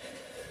out.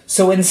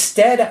 So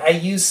instead, I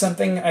used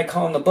something I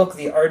call in the book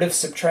the art of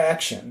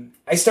subtraction.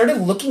 I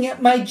started looking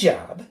at my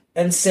job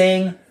and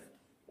saying,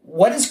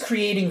 what is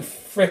creating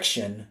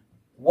friction?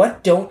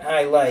 What don't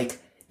I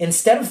like?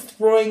 Instead of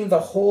throwing the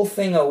whole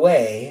thing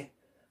away,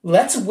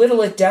 let's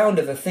whittle it down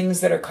to the things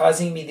that are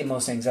causing me the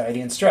most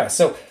anxiety and stress.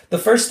 So the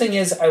first thing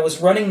is I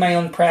was running my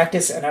own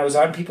practice and I was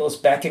on people's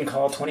beck and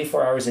call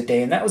 24 hours a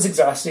day, and that was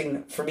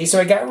exhausting for me. So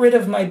I got rid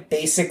of my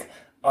basic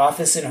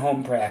office and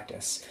home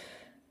practice.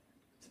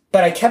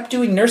 But I kept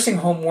doing nursing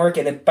home work,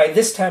 and by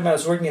this time I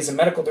was working as a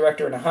medical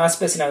director in a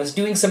hospice, and I was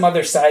doing some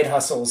other side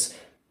hustles,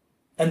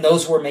 and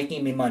those were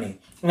making me money.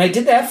 And I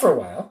did that for a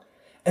while.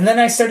 And then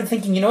I started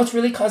thinking, you know what's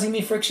really causing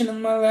me friction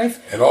in my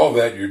life? And all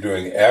that you're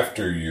doing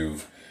after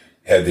you've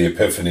had the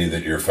epiphany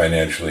that you're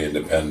financially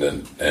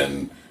independent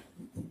and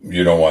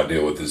you don't want to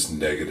deal with this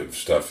negative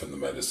stuff in the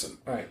medicine.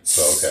 Right.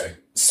 So, okay.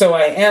 So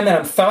I am, and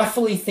I'm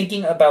thoughtfully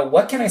thinking about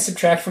what can I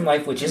subtract from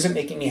life which isn't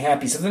making me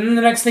happy. So then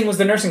the next thing was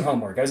the nursing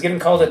home work. I was getting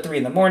called at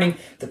 3 a.m.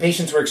 The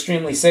patients were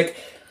extremely sick.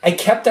 I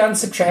kept on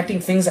subtracting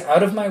things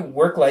out of my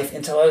work life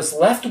until I was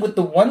left with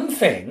the one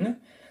thing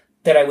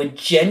that I would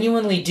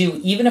genuinely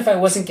do, even if I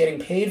wasn't getting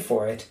paid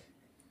for it,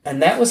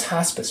 and that was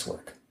hospice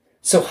work.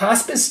 So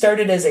hospice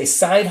started as a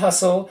side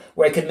hustle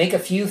where I could make a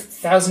few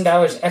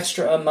 $1,000s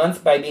extra a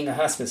month by being a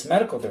hospice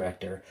medical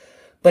director.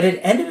 But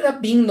it ended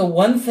up being the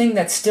one thing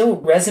that still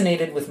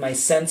resonated with my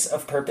sense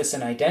of purpose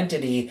and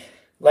identity.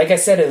 Like I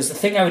said, it was the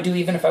thing I would do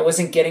even if I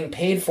wasn't getting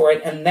paid for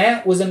it. And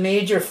that was a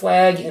major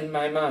flag in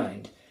my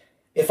mind.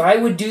 If I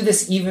would do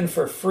this even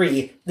for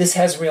free, this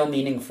has real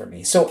meaning for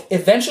me. So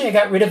eventually I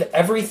got rid of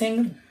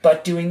everything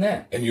but doing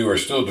that. And you are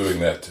still doing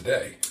that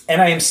today.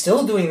 And I am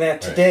still doing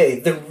that today.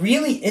 Right. The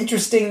really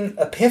interesting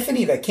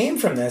epiphany that came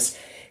from this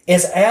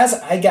is as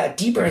I got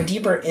deeper and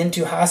deeper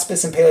into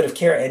hospice and palliative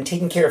care and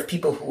taking care of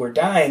people who were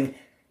dying,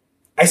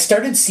 I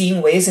started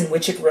seeing ways in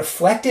which it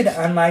reflected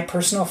on my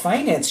personal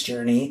finance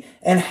journey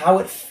and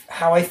how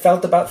I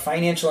felt about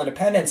financial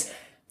independence.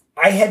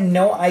 I had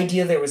no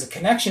idea there was a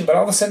connection, but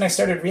all of a sudden I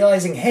started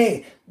realizing,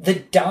 hey, the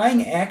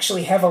dying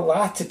actually have a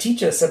lot to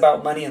teach us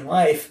about money and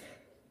life.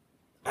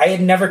 I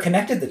had never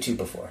connected the two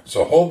before.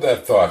 So hold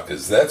that thought,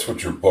 because that's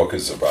what your book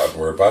is about.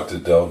 We're about to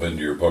delve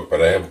into your book,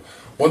 but I have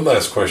one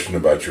last question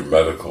about your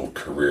medical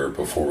career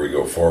before we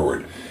go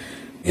forward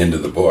into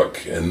the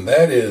book, and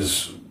that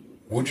is,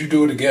 would you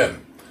do it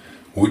again?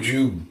 Would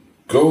you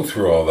go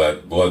through all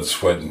that blood,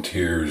 sweat, and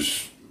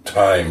tears,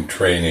 time,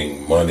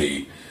 training,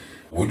 money?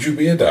 Would you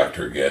be a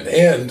doctor again?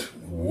 And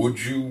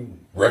would you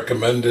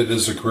recommend it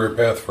as a career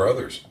path for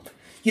others?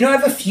 You know, I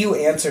have a few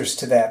answers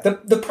to that.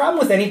 The problem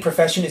with any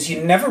profession is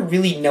you never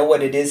really know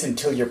what it is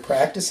until you're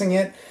practicing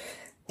it.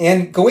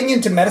 And going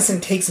into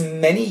medicine takes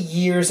many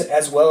years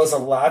as well as a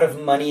lot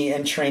of money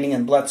and training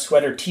and blood,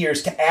 sweat, or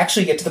tears to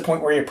actually get to the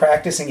point where you're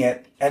practicing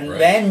it. And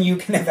then you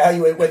can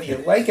evaluate whether you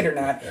like it or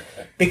not.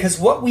 Because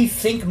what we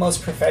think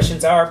most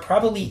professions are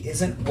probably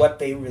isn't what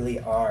they really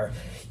are.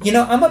 You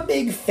know, I'm a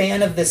big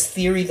fan of this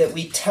theory that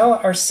we tell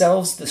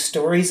ourselves the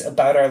stories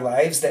about our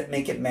lives that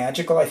make it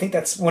magical. I think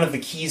that's one of the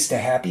keys to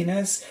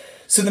happiness.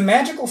 So the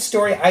magical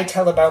story I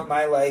tell about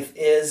my life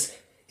is,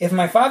 if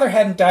my father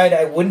hadn't died,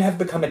 I wouldn't have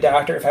become a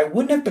doctor. If I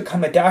wouldn't have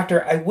become a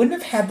doctor, I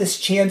wouldn't have had this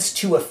chance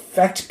to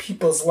affect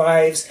people's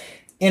lives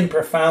in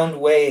profound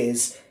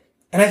ways.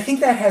 And I think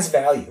that has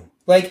value.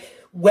 Like,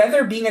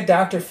 whether being a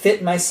doctor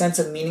fit my sense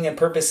of meaning and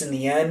purpose in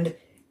the end,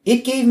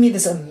 it gave me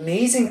this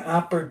amazing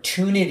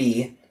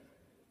opportunity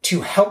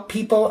to help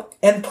people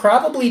and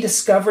probably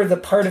discover the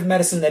part of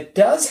medicine that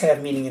does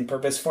have meaning and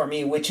purpose for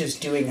me, which is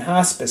doing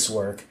hospice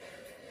work.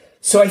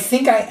 So I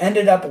think I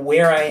ended up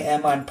where I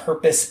am on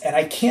purpose, and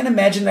I can't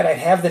imagine that I'd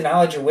have the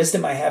knowledge or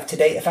wisdom I have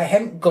today if I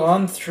hadn't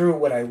gone through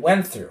what I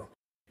went through.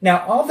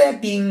 Now, all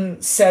that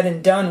being said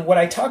and done, what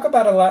I talk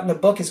about a lot in the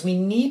book is we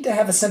need to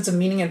have a sense of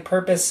meaning and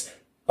purpose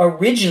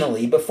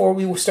originally before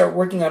we start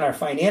working on our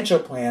financial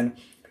plan.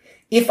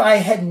 If I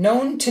had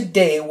known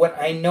today what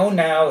I know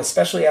now,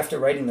 especially after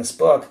writing this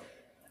book,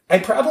 I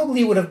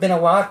probably would have been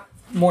a lot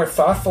more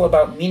thoughtful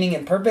about meaning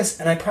and purpose,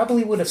 and I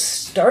probably would have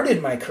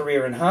started my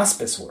career in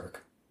hospice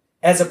work,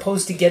 as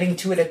opposed to getting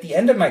to it at the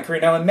end of my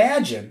career. Now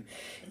imagine,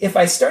 if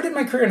I started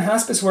my career in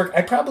hospice work,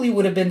 I probably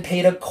would have been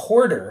paid a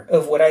quarter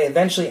of what I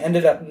eventually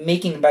ended up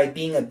making by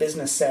being a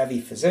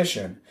business-savvy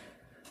physician.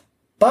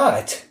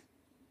 But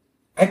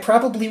I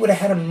probably would have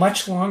had a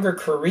much longer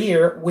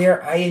career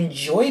where I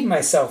enjoyed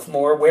myself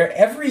more, where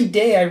every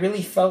day I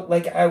really felt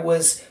like I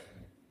was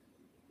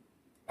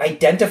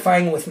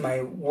identifying with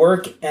my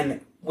work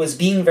and was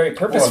being very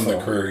purposeful. Well, in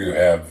the career you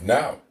have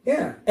now.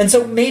 Yeah. And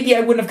so maybe I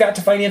wouldn't have got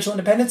to financial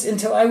independence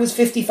until I was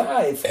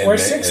 55 or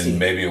 60. And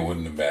maybe it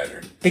wouldn't have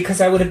mattered.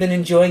 Because I would have been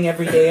enjoying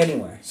every day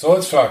anyway. So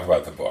let's talk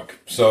about the book.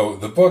 So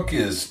the book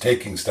is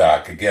Taking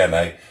Stock. Again,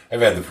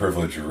 I've had the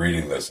privilege of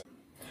reading this.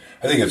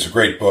 I think it's a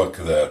great book.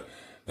 The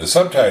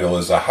subtitle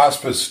is A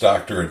Hospice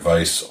Doctor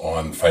Advice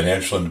on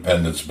Financial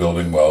Independence,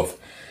 Building Wealth,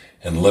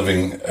 and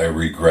Living a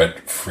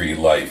Regret-Free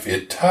Life.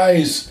 It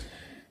ties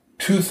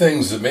two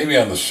things that maybe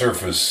on the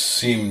surface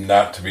seem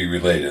not to be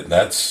related. And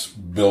that's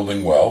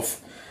building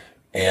wealth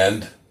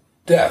and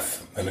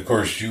death. And of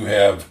course, you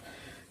have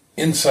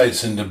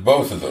insights into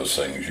both of those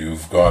things.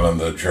 You've gone on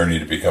the journey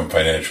to become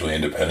financially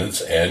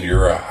independent, and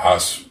you're a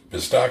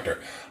hospice doctor.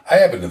 I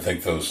happen to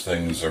think those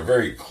things are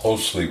very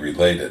closely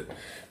related,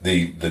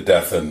 the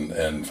death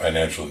and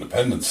financial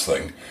independence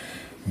thing,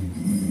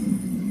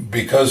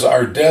 because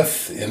our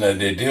death in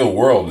an ideal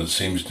world, it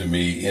seems to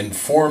me,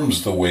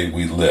 informs the way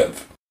we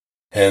live.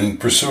 And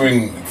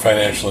pursuing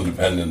financial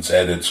independence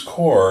at its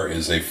core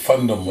is a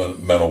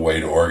fundamental way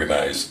to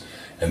organize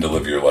and to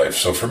live your life.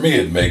 So for me,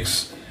 it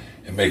makes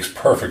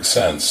perfect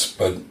sense,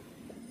 but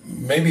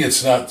maybe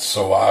it's not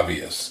so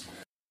obvious.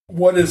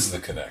 What is the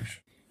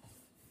connection?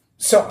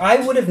 So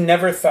I would have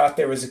never thought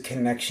there was a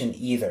connection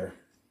either.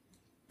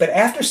 But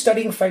after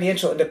studying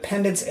financial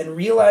independence and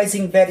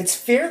realizing that it's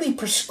fairly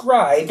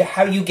prescribed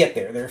how you get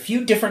there are a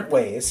few different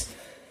ways.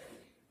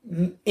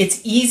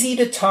 It's easy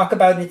to talk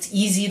about and it's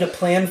easy to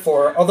plan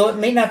for, although it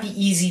may not be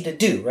easy to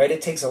do, right?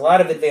 It takes a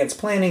lot of advanced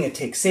planning, it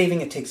takes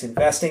saving, it takes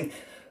investing.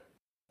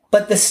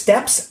 But the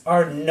steps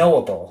are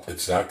knowable.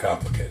 It's not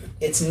complicated.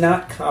 It's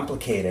not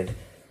complicated.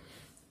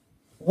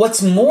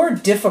 What's more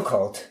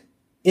difficult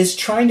is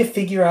trying to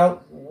figure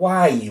out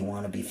why you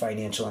want to be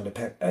financially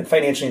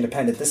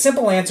independent. The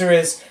simple answer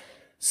is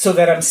so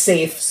that I'm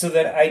safe, so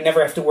that I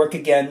never have to work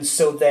again,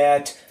 so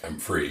that I'm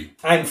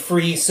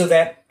free, so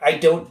that I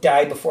don't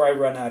die before I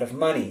run out of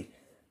money.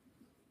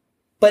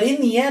 But in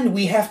the end,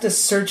 we have to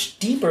search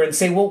deeper and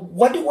say, well,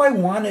 what do I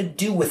want to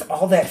do with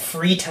all that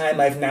free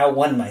time I've now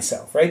won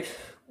myself, right?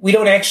 We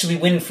don't actually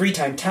win free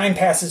time. Time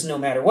passes no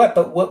matter what.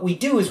 But what we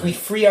do is we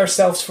free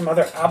ourselves from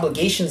other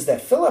obligations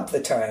that fill up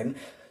the time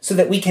so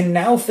that we can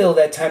now fill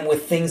that time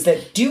with things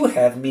that do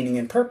have meaning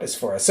and purpose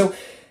for us. So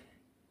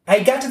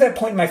I got to that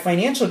point in my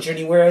financial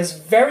journey where I was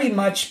very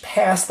much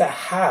past the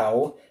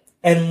how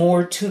and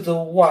more to the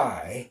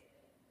why.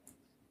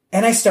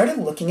 And I started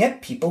looking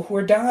at people who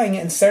are dying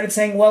and started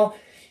saying, well,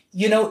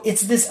 you know,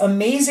 it's this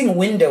amazing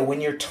window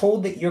when you're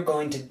told that you're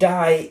going to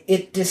die.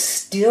 It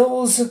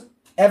distills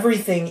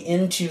everything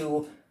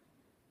into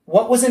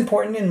what was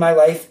important in my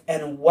life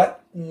and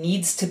what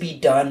needs to be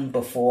done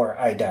before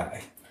I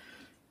die.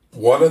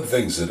 One of the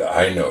things that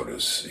I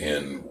notice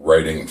in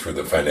writing for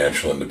the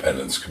financial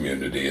independence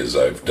community, as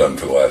I've done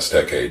for the last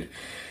decade,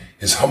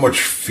 is how much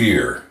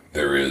fear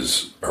there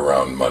is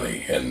around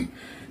money and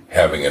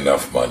having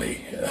enough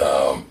money.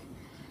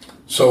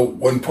 So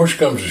when push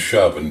comes to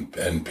shove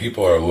and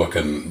people are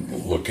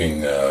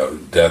looking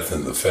death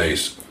in the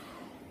face,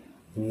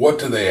 what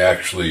do they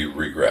actually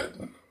regret?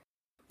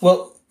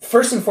 Well,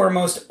 first and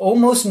foremost,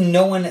 almost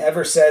no one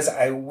ever says,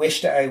 I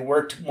wished I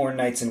worked more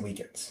nights and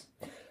weekends.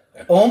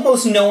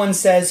 Almost no one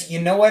says,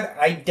 you know what,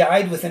 I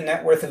died with a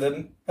net worth of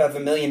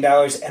 $1 million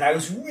and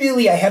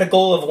I had a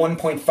goal of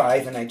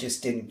 1.5 and I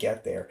just didn't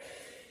get there.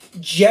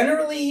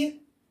 Generally,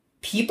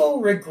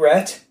 people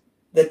regret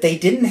that they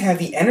didn't have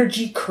the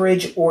energy,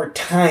 courage, or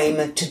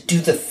time to do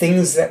the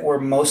things that were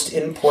most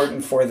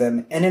important for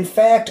them. And in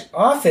fact,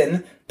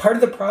 often, part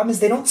of the problem is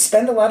they don't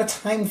spend a lot of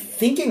time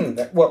thinking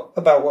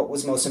about what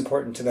was most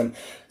important to them.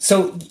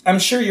 So I'm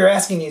sure you're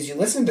asking me as you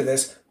listen to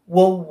this,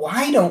 well,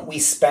 why don't we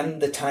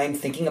spend the time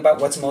thinking about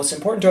what's most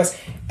important to us?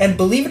 And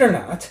believe it or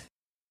not,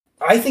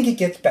 I think it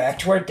gets back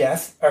to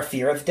our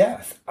fear of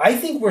death. I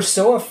think we're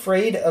so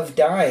afraid of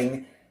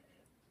dying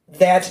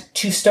that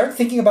to start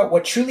thinking about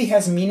what truly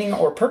has meaning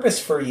or purpose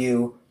for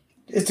you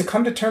is to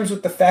come to terms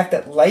with the fact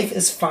that life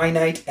is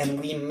finite and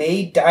we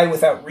may die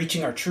without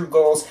reaching our true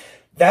goals.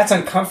 That's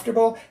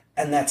uncomfortable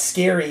and that's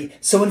scary.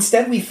 So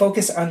instead we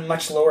focus on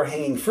much lower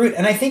hanging fruit.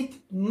 And I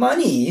think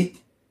money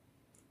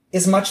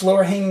is much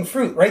lower hanging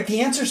fruit, right?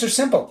 The answers are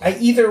simple. I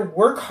either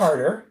work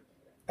harder,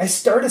 I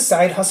start a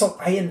side hustle,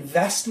 I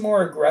invest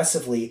more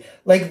aggressively.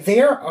 Like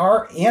there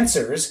are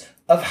answers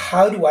of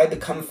how do I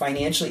become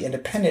financially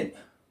independent,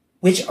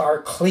 which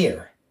are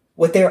clear.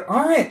 What there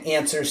aren't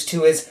answers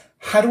to is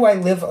how do I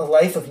live a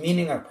life of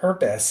meaning or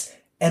purpose?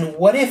 And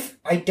what if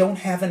I don't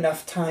have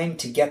enough time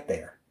to get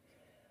there?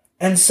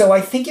 And so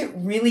I think it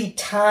really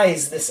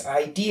ties this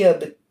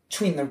idea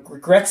between the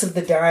regrets of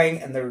the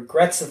dying and the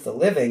regrets of the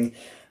living.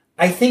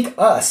 I think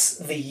us,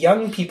 the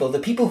young people, the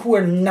people who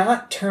are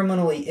not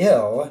terminally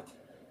ill,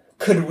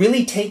 could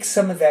really take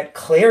some of that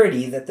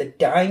clarity that the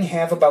dying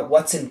have about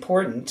what's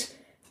important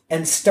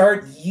and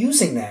start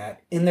using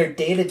that in their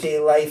day-to-day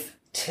life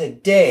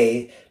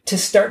today to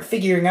start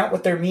figuring out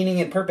what their meaning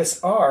and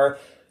purpose are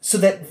so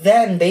that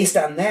then, based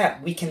on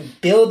that, we can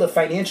build a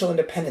financial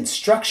independent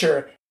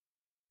structure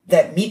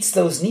that meets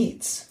those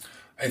needs.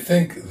 I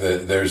think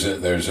that there's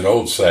an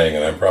old saying,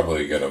 and I'm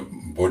probably going to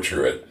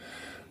butcher it,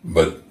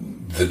 but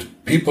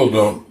that people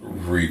don't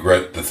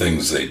regret the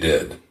things they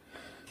did.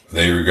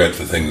 They regret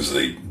the things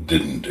they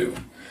didn't do.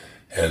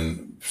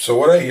 And so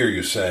what I hear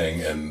you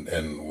saying,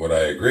 and what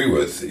I agree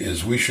with,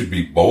 is we should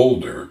be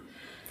bolder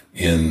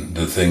in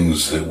the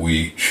things that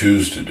we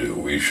choose to do.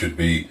 We should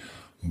be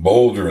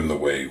bolder in the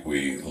way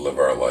we live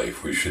our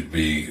life. We should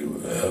be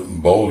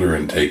bolder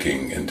in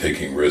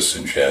taking risks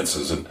and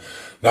chances and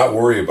not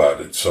worry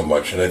about it so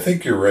much. And I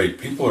think you're right.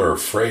 People are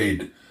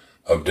afraid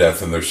of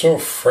death, and they're so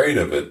afraid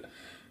of it,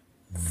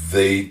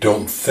 they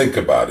don't think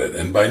about it.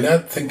 And by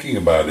not thinking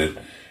about it,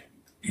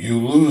 you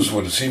lose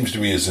what it seems to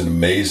me is an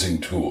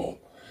amazing tool.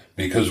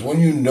 Because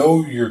when you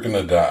know you're going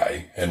to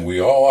die, and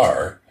we all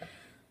are,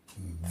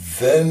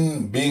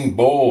 then being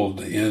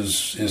bold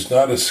is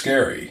not as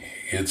scary.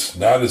 It's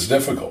not as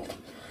difficult.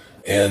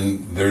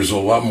 And there's a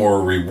lot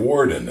more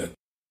reward in it.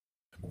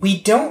 We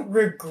don't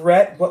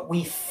regret what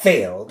we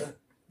failed.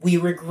 We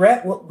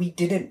regret what we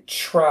didn't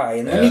try.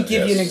 And let me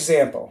give you an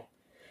example.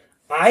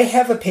 I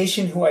have a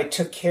patient who I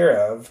took care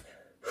of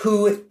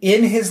who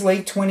in his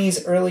late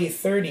 20s, early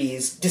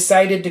 30s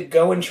decided to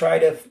go and try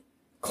to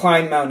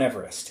climb Mount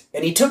Everest.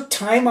 And he took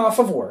time off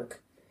of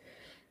work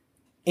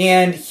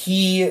and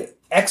he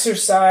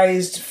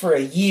exercised for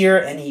a year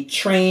and he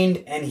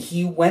trained and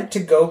he went to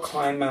go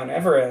climb Mount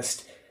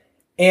Everest.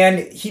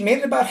 And he made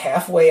it about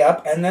halfway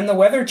up and then the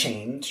weather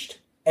changed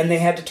and they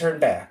had to turn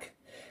back.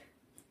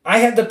 I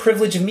had the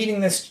privilege of meeting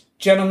this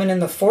gentleman in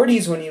the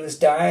 40s when he was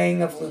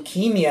dying of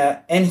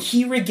leukemia, and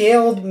he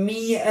regaled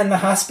me and the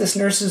hospice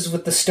nurses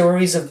with the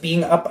stories of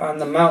being up on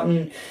the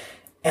mountain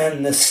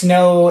and the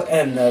snow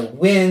and the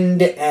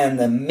wind and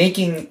the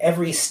making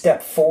every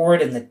step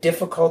forward and the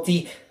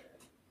difficulty.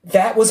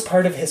 That was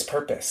part of his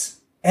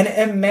purpose. And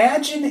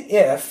imagine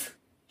if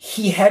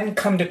he hadn't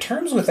come to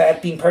terms with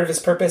that being part of his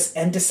purpose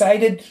and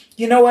decided,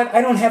 you know what,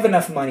 I don't have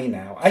enough money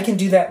now. I can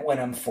do that when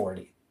I'm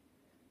 40.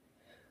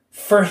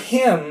 For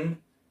him,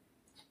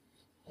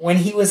 when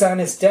he was on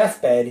his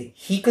deathbed,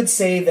 he could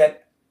say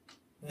that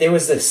there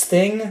was this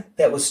thing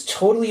that was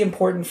totally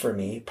important for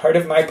me, part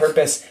of my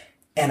purpose,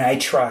 and I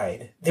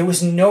tried. There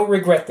was no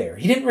regret there.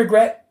 He didn't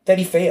regret that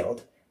he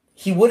failed.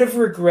 He would have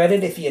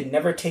regretted if he had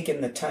never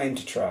taken the time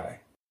to try.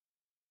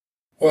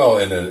 Well,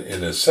 in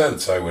a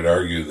sense, I would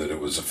argue that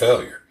it was a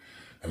failure.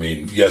 I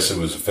mean, yes, it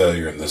was a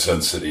failure in the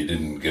sense that he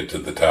didn't get to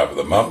the top of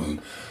the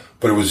mountain,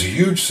 but it was a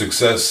huge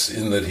success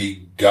in that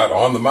he got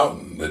on the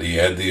mountain, that he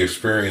had the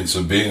experience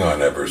of being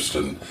on Everest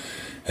and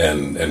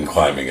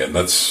climbing it. And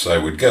that's, I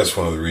would guess,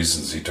 one of the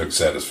reasons he took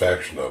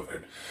satisfaction of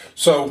it.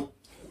 So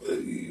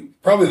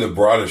probably the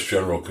broadest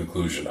general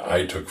conclusion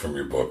I took from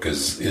your book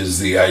is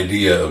the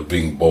idea of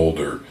being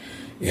bolder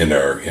in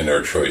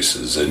our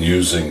choices and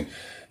using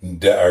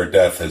our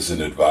death as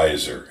an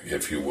advisor,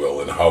 if you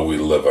will, in how we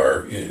live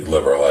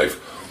our life.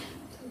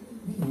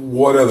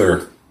 What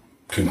other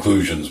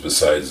conclusions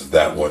besides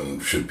that one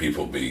can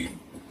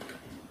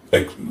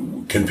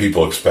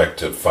people expect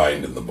to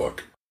find in the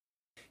book?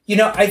 You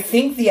know, I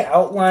think the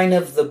outline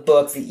of the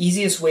book, the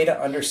easiest way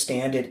to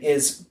understand it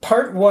is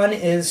part one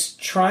is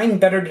trying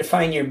better to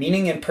define your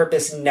meaning and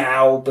purpose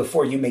now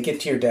before you make it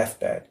to your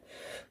deathbed.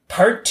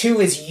 Part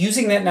two is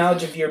using that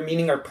knowledge of your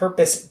meaning or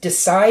purpose,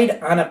 decide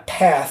on a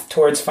path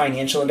towards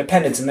financial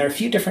independence. And there are a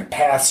few different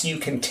paths you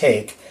can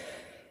take.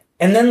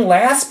 And then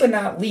last but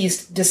not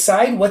least,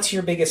 decide what's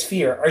your biggest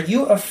fear. Are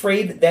you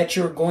afraid that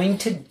you're going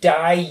to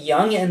die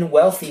young and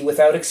wealthy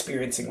without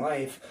experiencing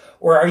life?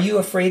 Or are you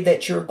afraid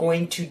that you're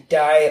going to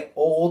die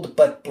old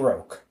but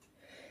broke?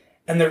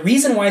 And the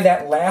reason why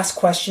that last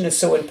question is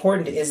so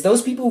important is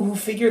those people who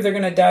figure they're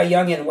going to die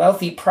young and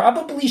wealthy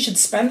probably should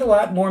spend a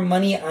lot more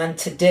money on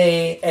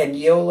today and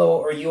YOLO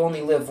or you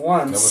only live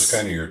once. That was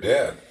kind of your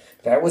dad.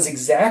 That was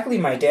exactly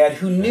my dad,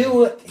 who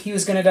knew he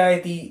was going to die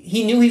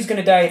he knew he was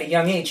going to die at a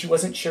young age. He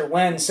wasn't sure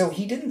when, so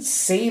he didn't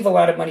save a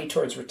lot of money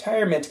towards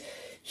retirement.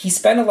 He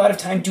spent a lot of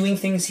time doing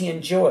things he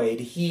enjoyed.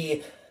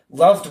 He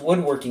loved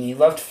woodworking. He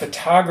loved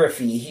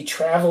photography. He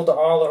traveled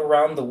all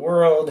around the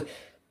world.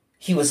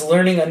 He was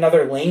learning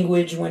another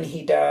language when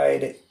he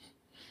died.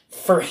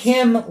 For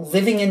him,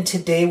 living in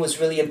today was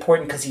really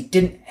important because he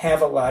didn't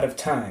have a lot of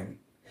time.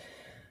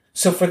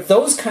 So for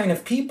those kind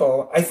of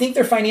people, I think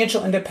their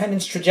financial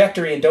independence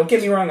trajectory, and don't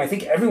get me wrong, I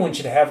think everyone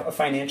should have a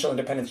financial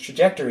independence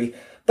trajectory,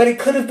 but it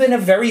could have been a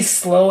very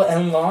slow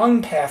and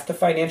long path to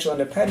financial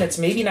independence,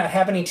 maybe not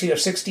happening till you're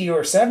 60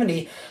 or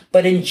 70,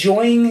 but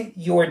enjoying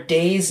your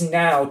days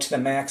now to the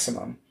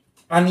maximum.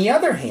 On the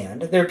other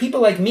hand, there are people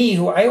like me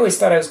who I always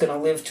thought I was going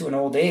to live to an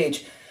old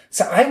age,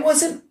 so I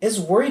wasn't as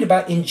worried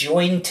about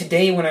enjoying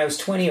today when I was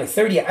 20 or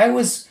 30. I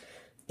was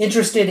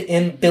interested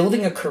in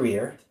building a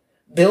career,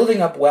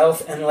 building up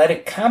wealth and let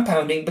it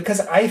compounding because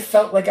I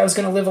felt like I was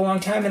going to live a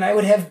long time and I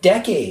would have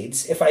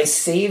decades if I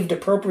saved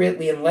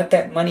appropriately and let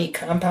that money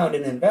compound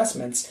in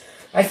investments.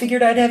 I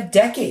figured I'd have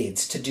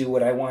decades to do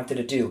what I wanted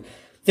to do.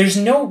 There's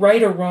no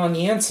right or wrong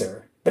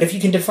answer, but if you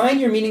can define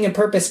your meaning and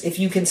purpose, if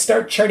you can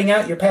start charting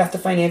out your path to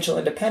financial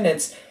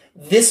independence,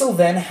 this will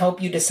then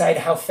help you decide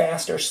how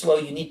fast or slow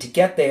you need to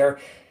get there.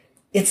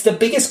 It's the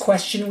biggest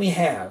question we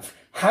have.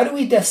 How do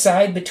we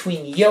decide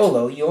between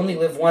YOLO, you only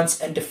live once,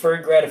 and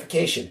deferred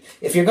gratification?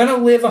 If you're going to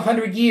live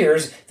 100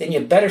 years, then you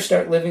better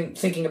start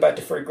thinking about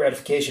deferred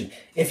gratification.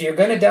 If you're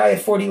going to die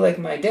at 40 like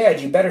my dad,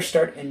 you better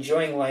start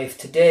enjoying life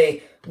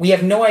today. We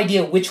have no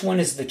idea which one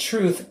is the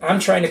truth. I'm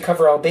trying to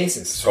cover all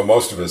bases. So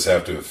most of us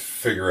have to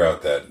figure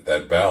out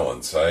that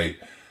balance. I,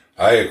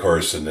 of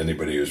course, and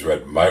anybody who's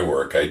read my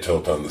work, I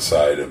tilt on the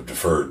side of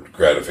deferred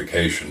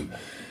gratification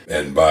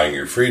and buying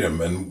your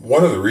freedom. And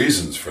one of the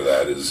reasons for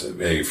that is,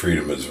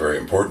 freedom is very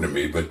important to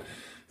me, but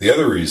the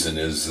other reason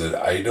is that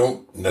I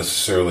don't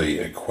necessarily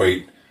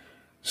equate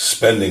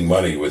spending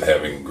money with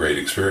having great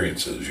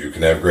experiences. You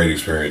can have great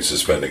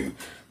experiences spending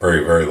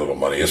very, very little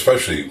money,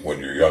 especially when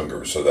you're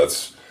younger. So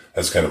that's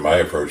that's kind of my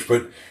approach.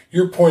 But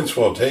your point's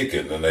well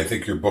taken, and I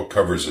think your book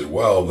covers it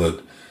well,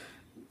 that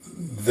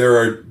there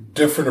are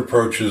different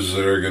approaches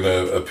that are going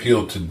to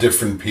appeal to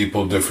different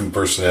people, different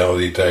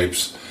personality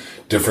types,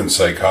 different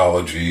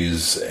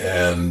psychologies,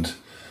 and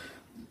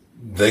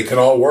they can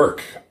all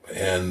work.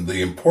 And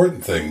the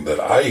important thing that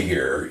I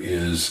hear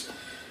is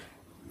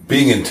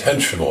being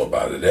intentional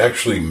about it,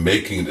 actually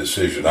making a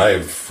decision. I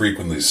have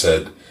frequently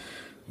said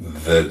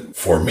that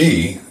for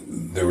me,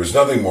 there was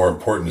nothing more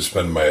important to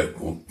spend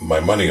my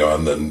money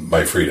on than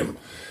my freedom.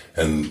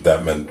 And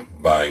that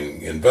meant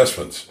buying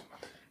investments.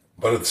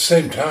 But at the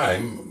same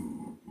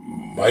time,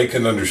 I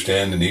can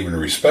understand and even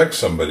respect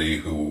somebody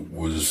who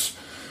was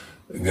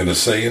going to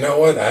say, you know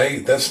what,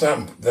 that's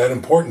not that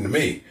important to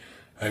me.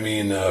 I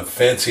mean, a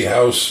fancy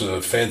house,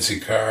 a fancy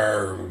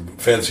car,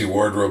 fancy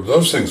wardrobe,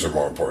 those things are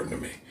more important to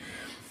me.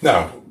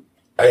 Now,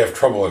 I have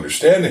trouble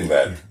understanding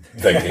that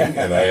thinking,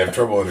 and I have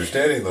trouble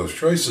understanding those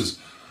choices,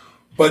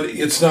 but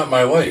it's not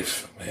my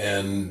life.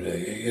 And,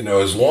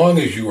 as long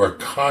as you are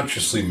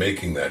consciously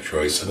making that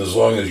choice, and as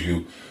long as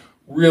you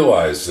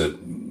realize that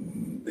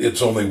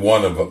it's only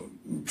one of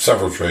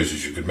several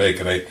choices you could make,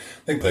 and I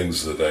think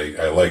things that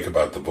I like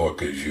about the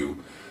book is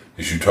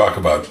you talk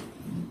about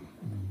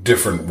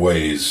different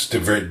ways,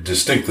 very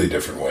distinctly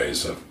different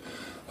ways of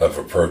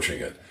approaching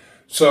it.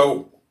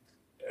 So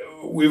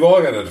we've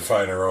all got to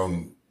define our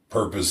own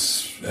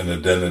purpose and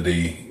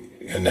identity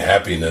and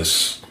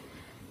happiness.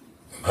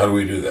 How do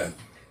we do that?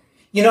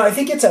 I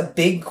think it's a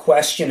big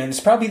question, and it's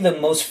probably the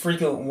most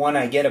frequent one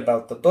I get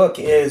about the book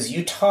is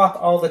you talk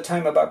all the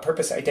time about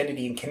purpose,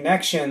 identity, and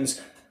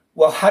connections.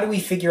 Well, how do we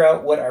figure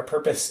out what our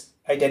purpose,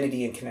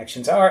 identity, and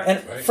connections are? And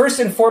First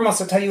and foremost,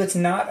 I'll tell you it's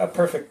not a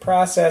perfect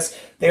process.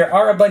 There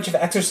are a bunch of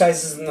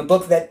exercises in the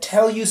book that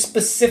tell you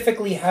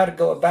specifically how to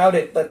go about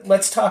it, but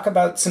let's talk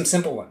about some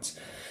simple ones.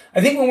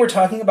 I think when we're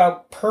talking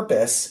about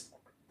purpose,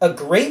 a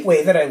great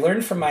way that I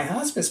learned from my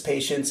hospice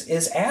patients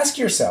is ask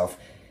yourself,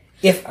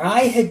 if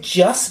I had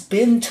just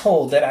been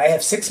told that I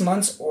have 6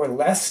 months or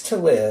less to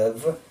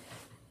live,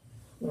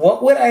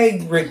 what would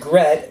I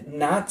regret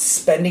not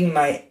spending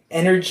my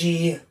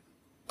energy,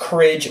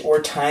 courage,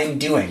 or time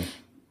doing?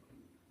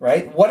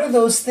 Right? What are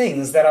those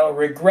things that I'll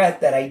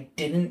regret that I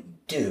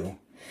didn't do?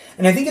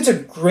 And I think it's a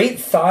great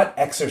thought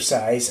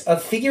exercise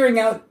of figuring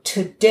out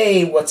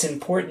today what's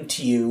important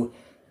to you,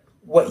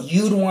 what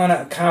you'd want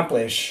to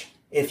accomplish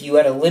if you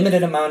had a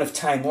limited amount of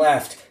time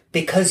left,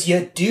 because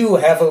you do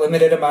have a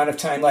limited amount of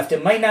time left.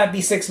 It might not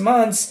be 6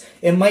 months,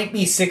 it might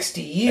be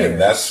 60 years.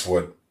 And that's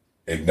what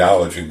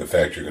acknowledging the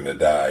fact you're going to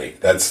die,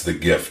 that's the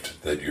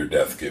gift that your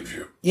death gives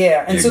you.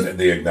 Yeah. And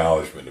the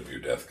acknowledgement of your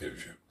death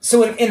gives you.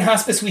 So in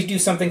hospice, we do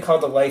something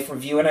called a life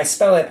review, and I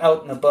spell it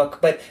out in the book,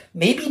 but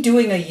maybe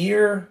doing a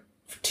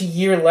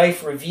year-to-year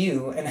life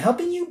review and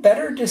helping you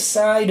better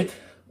decide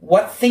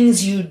what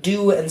things you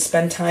do and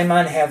spend time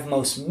on have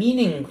most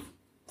meaning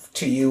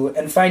to you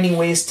and finding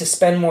ways to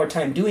spend more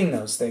time doing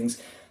those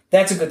things,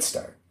 that's a good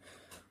start.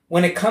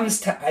 When it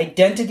comes to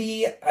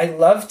identity, I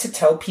love to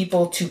tell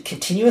people to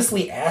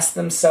continuously ask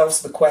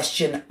themselves the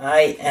question,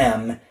 I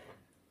am,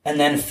 and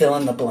then fill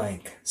in the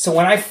blank. So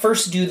when I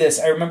first do this,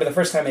 I remember the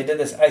first time I did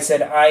this, I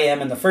said, I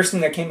am, and the first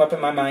thing that came up in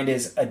my mind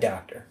is a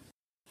doctor.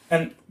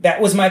 And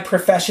that was my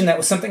profession. That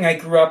was something I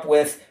grew up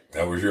with.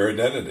 That was your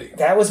identity.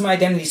 That was my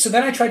identity. So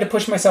then I tried to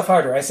push myself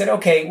harder. I said,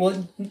 okay,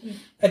 well,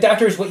 a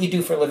doctor is what you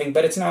do for a living,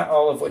 but it's not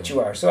all of what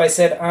you are. So I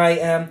said, I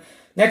am.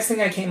 Next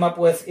thing I came up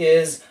with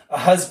is a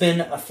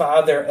husband, a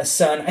father, a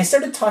son. I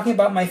started talking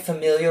about my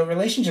familial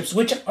relationships,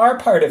 which are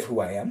part of who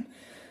I am,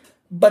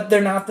 but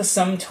they're not the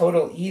sum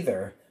total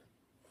either.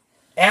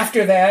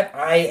 After that,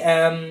 I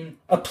am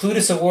a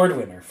Plutus Award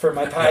winner for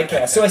my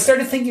podcast. So I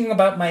started thinking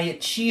about my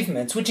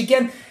achievements, which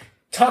again,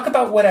 talk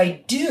about what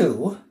I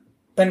do,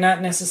 but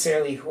not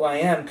necessarily who I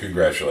am.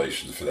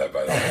 Congratulations for that,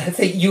 by the way. I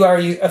think you are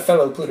a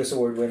fellow Plutus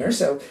Award winner,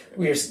 so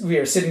we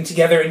are sitting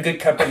together in good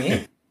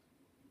company.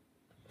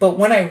 But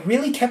when I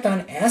really kept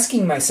on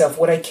asking myself,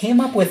 what I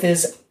came up with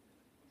is,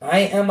 I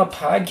am a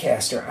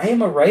podcaster, I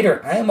am a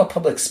writer, I am a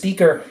public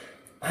speaker,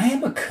 I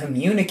am a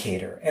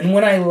communicator. And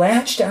when I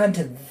latched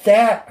onto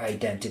that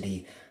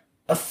identity,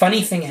 a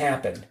funny thing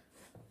happened.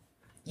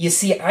 You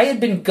see, I had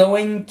been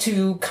going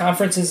to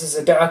conferences as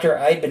a doctor.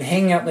 I had been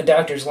hanging out in the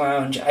doctor's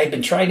lounge. I had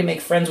been trying to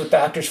make friends with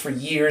doctors for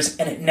years,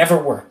 and it never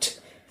worked.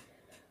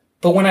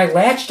 But when I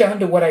latched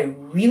onto what I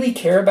really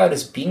care about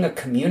as being a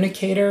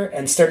communicator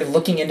and started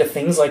looking into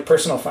things like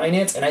personal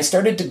finance, and I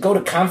started to go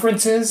to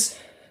conferences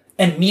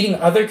and meeting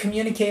other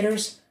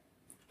communicators,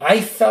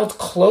 I felt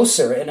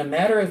closer in a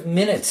matter of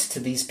minutes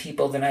to these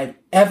people than I'd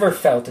ever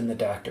felt in the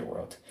doctor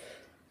world.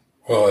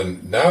 Well,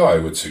 and now I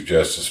would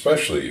suggest,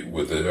 especially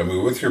with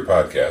your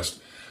podcast,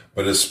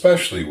 but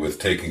especially with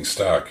Taking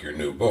Stock, your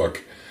new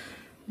book,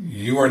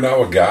 you are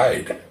now a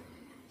guide.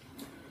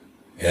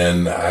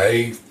 And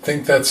I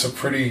think that's a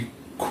pretty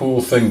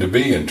cool thing to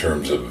be in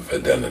terms of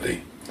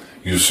identity.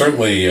 You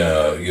certainly,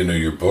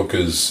 your book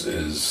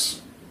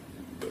is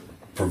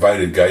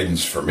provided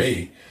guidance for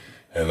me,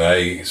 and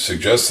I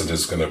suggest that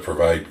it's going to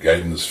provide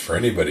guidance for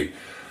anybody.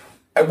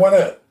 I want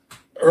to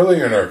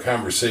Earlier in our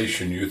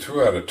conversation, you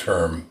threw out a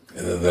term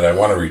that I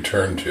want to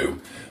return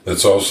to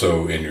that's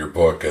also in your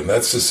book, and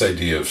that's this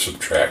idea of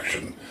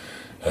subtraction.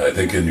 I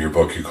think in your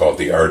book you call it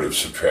the art of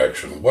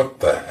subtraction. What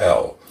the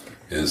hell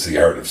is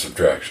the art of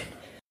subtraction?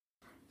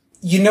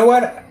 You know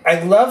what?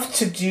 I love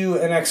to do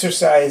an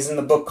exercise in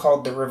the book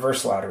called the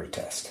reverse lottery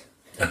test.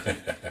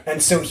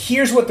 And so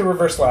here's what the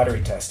reverse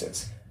lottery test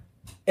is.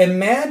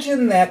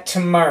 Imagine that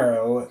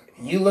tomorrow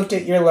you looked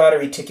at your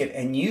lottery ticket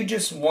and you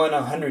just won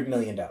 $100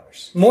 million.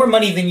 More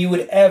money than you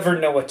would ever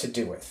know what to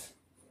do with.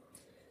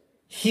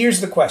 Here's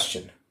the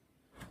question.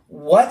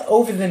 What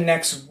over the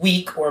next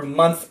week or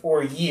month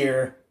or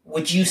year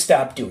would you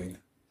stop doing?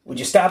 Would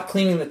you stop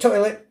cleaning the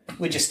toilet?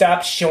 Would you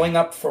stop showing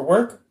up for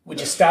work? Would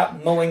you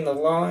stop mowing the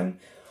lawn?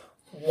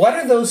 What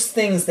are those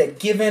things that,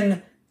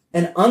 given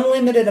an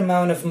unlimited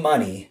amount of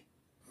money,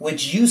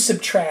 would you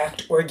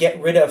subtract or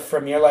get rid of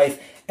from your life?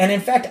 And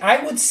in fact,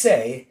 I would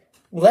say,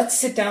 let's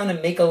sit down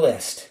and make a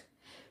list.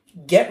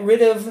 Get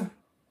rid of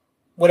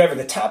whatever,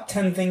 the top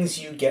 10 things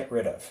you get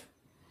rid of,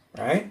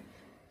 right?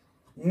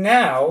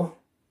 Now,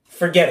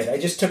 forget it. I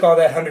just took all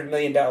that $100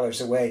 million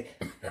away.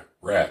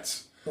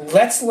 Rats.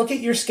 Let's look at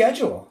your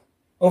schedule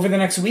over the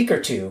next week or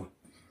two.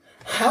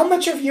 How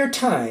much of your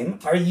time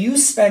are you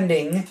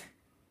spending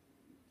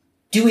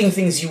doing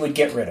things you would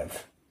get rid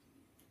of?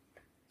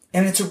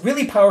 And it's a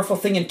really powerful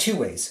thing in two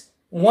ways.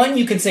 One,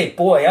 you can say,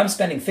 boy, I'm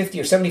spending 50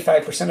 or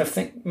 75%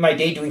 of my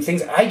day doing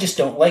things I just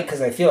don't like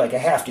because I feel like I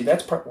have to.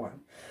 That's part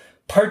one.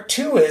 Part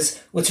two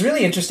is, what's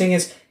really interesting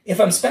is, if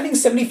I'm spending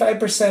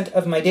 75%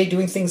 of my day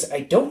doing things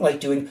I don't like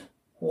doing,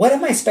 what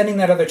am I spending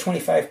that other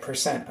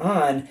 25%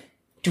 on?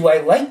 Do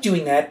I like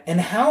doing that? And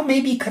how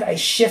maybe could I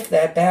shift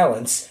that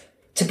balance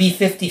to be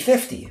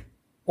 50-50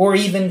 or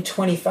even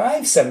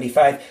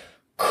 25-75?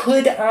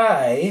 Could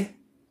I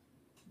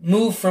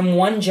move from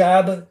one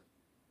job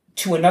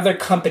to another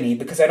company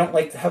because I don't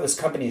like how this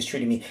company is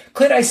treating me?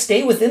 Could I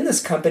stay within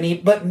this company,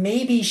 but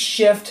maybe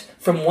shift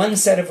from one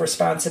set of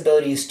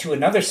responsibilities to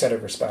another set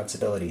of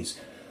responsibilities?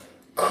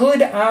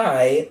 Could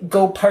I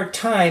go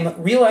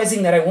part-time,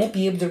 realizing that I won't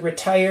be able to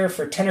retire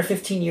for 10 or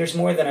 15 years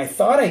more than I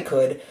thought I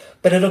could,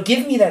 but it'll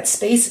give me that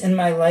space in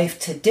my life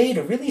today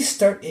to really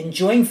start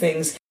enjoying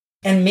things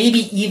and maybe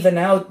even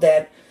out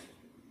that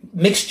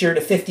mixture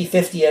to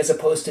 50-50 as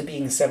opposed to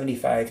being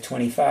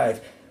 75-25.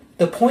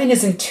 The point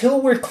is,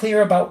 until we're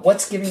clear about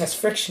what's giving us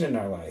friction in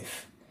our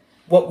life,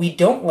 what we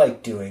don't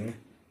like doing,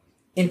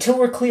 until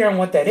we're clear on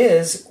what that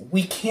is,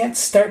 we can't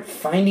start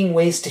finding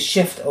ways to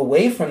shift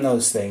away from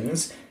those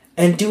things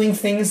and doing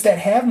things that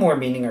have more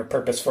meaning or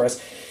purpose for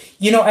us.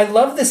 You know, I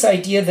love this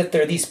idea that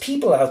there are these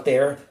people out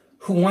there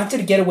who wanted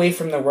to get away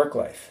from their work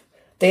life.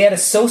 They had a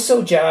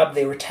so-so job,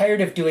 they were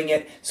tired of doing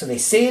it, so they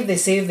saved.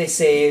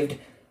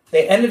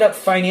 They ended up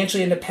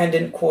financially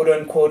independent, quote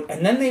unquote,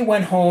 and then they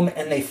went home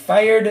and they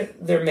fired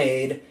their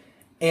maid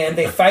and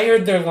they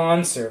fired their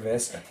lawn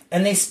service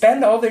and they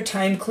spend all their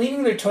time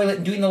cleaning their toilet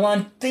and doing the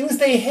lawn, things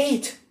they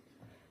hate.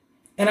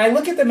 And I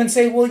look at them and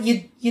say, well,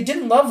 you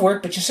didn't love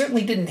work, but you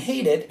certainly didn't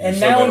hate it. And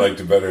you now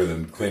liked it better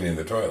than cleaning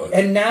the toilet.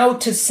 And now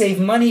to save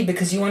money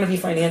because you want to be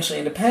financially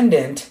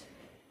independent,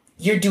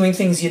 you're doing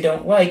things you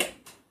don't like.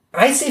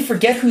 I say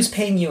forget who's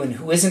paying you and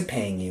who isn't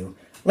paying you.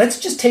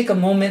 Let's just take a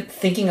moment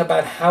thinking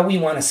about how we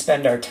want to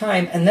spend our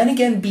time and then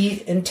again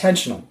be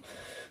intentional.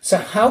 So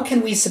how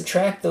can we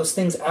subtract those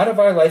things out of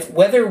our life,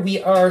 whether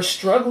we are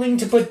struggling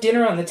to put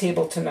dinner on the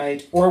table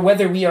tonight or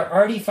whether we are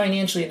already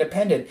financially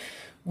independent?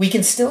 We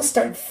can still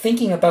start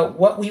thinking about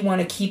what we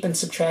want to keep and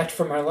subtract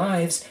from our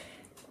lives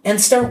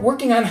and start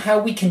working on how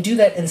we can do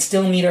that and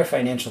still meet our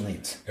financial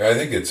needs. I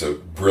think it's a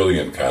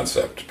brilliant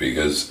concept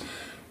because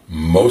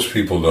most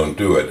people don't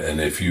do it.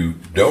 And if you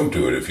don't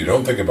do it, if you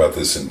don't think about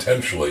this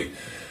intentionally,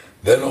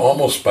 then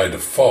almost by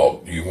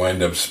default, you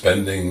wind up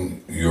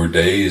spending your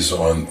days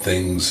on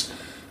things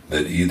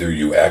that either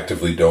you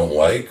actively don't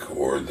like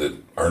or that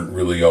aren't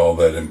really all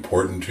that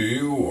important to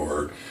you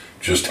or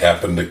just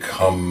happen to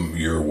come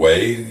your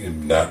way,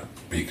 not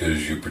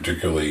because you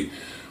particularly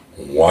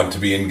want to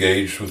be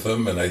engaged with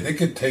them. And I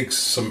think it takes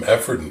some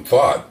effort and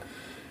thought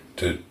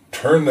to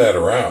turn that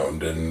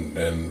around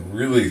and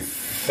really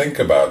think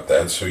about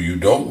that so you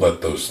don't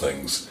let those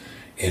things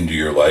into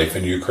your life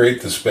and you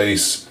create the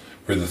space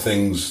for the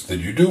things that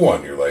you do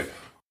want in your life.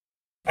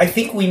 I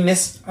think we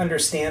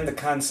misunderstand the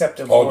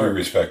concept of all work. due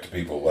respect to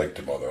people who like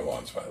to mow their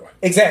lawns, by the way.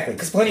 Exactly,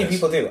 because plenty of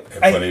people do.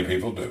 And plenty of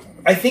people do.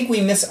 I think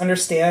we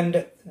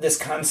misunderstand this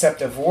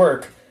concept of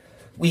work.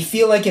 We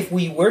feel like if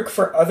we work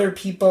for other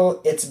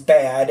people, it's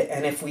bad,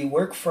 and if we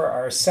work for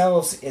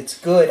ourselves, it's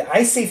good.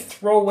 I say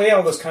throw away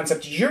all those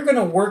concepts. You're going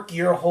to work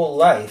your whole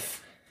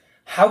life.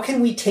 How can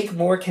we take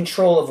more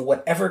control of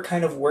whatever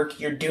kind of work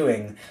you're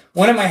doing?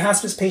 One of my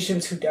hospice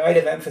patients who died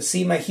of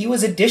emphysema, he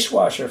was a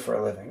dishwasher for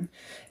a living.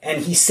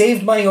 And he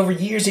saved money over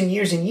years and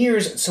years and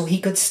years so he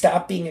could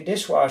stop being a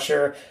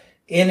dishwasher.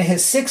 In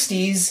his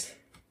 60s,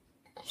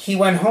 he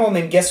went home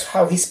and guess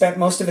how he spent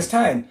most of his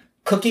time?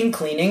 cooking,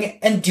 cleaning,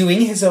 and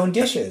doing his own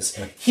dishes.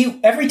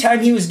 Every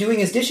time he was doing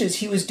his dishes,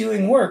 he was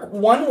doing work.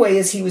 One way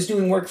is he was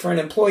doing work for an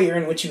employer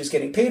in which he was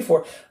getting paid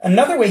for.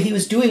 Another way, he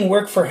was doing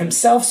work for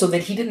himself so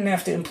that he didn't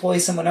have to employ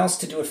someone else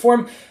to do it for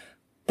him.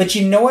 But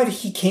you know what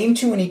he came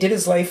to when he did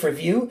his life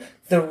review?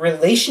 The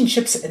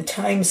relationships and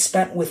time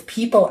spent with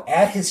people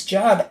at his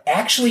job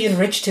actually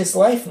enriched his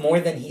life more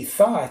than he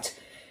thought.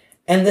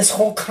 And this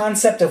whole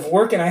concept of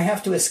work and I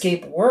have to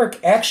escape work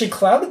actually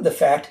clouded the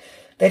fact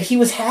that he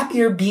was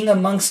happier being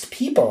amongst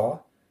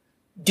people,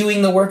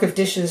 doing the work of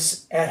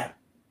dishes at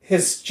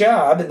his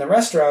job in the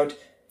restaurant.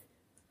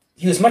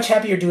 He was much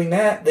happier doing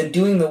that than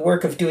doing the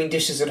work of doing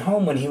dishes at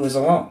home when he was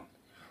alone.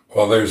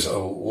 Well, there's a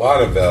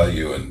lot of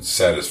value and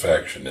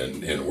satisfaction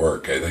in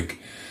work. I think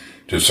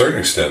to a certain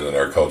extent in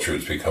our culture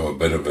it's become a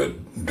bit of a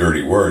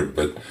dirty word,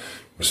 but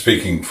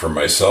speaking for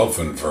myself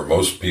and for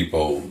most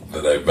people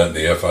that I've met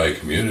in the FI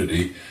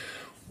community,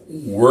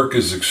 work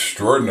is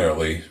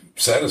extraordinarily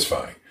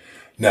satisfying.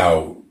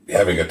 Now,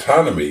 having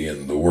autonomy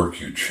in the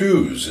work you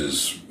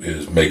choose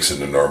makes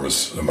an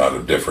enormous amount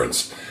of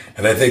difference.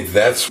 And I think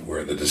that's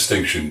where the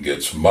distinction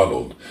gets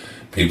muddled.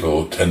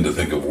 People tend to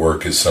think of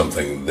work as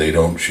something they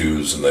don't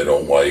choose and they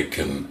don't like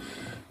and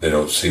they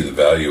don't see the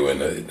value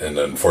in it. And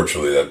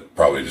unfortunately, that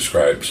probably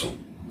describes a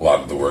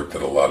lot of the work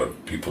that a lot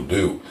of people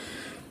do.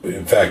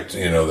 In fact,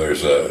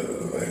 there's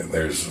a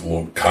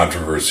little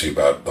controversy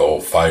about the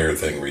whole FIRE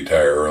thing,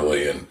 retire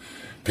early, and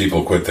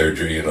people quit their,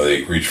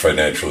 they reach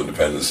financial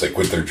independence, they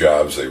quit their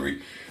jobs,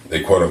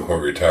 they quote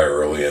unquote retire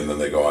early, and then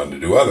they go on to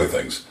do other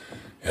things.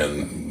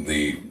 And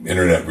the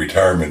Internet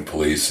Retirement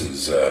Police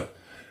is,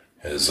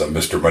 as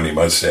Mr. Money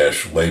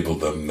Mustache labeled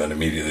them, then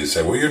immediately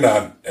say, well, you're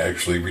not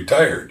actually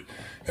retired.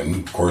 And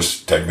of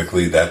course,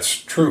 technically that's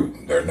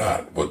true. They're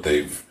not. What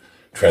they've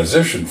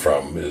transitioned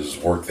from is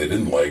work they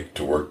didn't like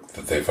to work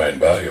that they find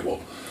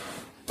valuable.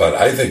 But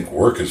I think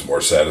work is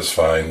more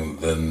satisfying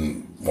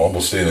than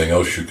almost anything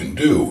else you can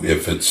do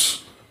if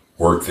it's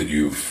work that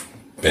you've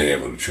been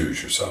able to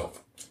choose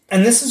yourself.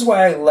 And this is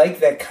why I like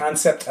that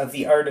concept of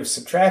the art of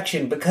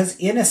subtraction, because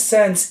in a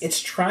sense,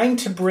 it's trying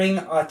to bring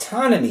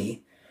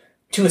autonomy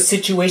to a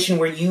situation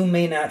where you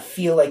may not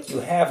feel like you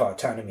have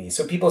autonomy.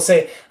 So people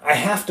say, I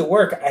have to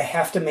work, I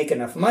have to make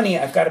enough money,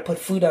 I've got to put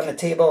food on the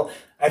table,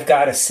 I've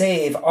got to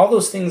save. All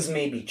those things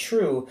may be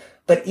true,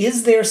 but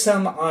is there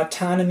some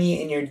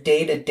autonomy in your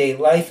day-to-day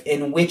life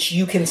in which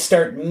you can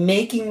start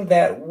making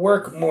that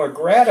work more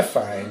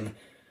gratifying,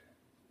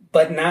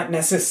 but not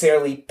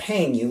necessarily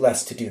paying you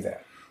less to do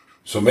that?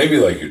 So maybe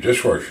like your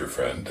dishwasher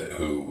friend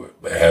who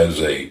has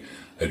a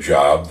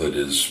job that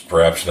is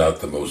perhaps not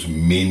the most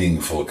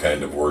meaningful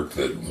kind of work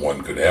that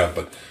one could have,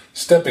 but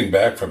stepping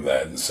back from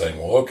that and saying,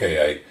 well,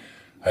 okay,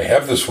 I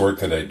have this work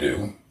that I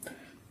do.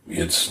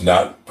 It's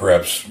not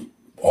perhaps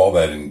all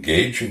that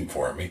engaging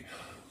for me,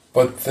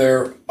 but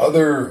there are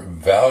other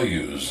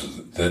values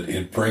that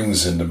it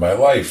brings into my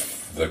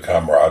life. The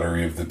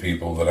camaraderie of the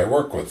people that I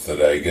work with,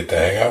 that I get to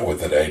hang out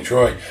with, that I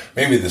enjoy.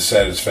 Maybe the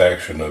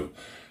satisfaction of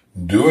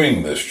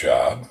doing this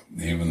job,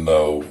 even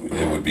though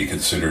it would be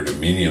considered a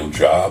menial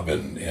job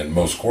in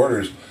most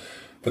quarters,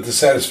 but the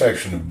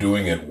satisfaction of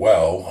doing it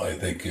well, I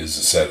think, is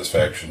a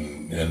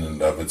satisfaction in and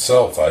of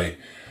itself. I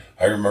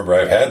remember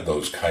I've had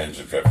those kinds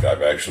of jobs.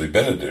 I've actually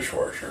been a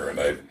dishwasher, and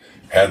I've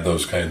had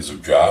those kinds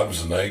of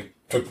jobs, and I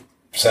took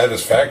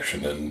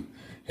satisfaction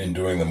in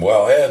doing them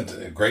well, and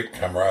a great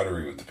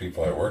camaraderie with the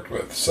people I worked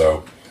with.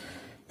 So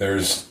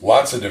there's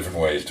lots of different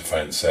ways to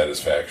find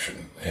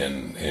satisfaction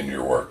in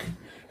your work.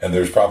 And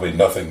there's probably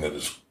nothing that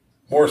is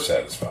more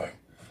satisfying.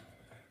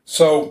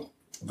 So,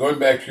 going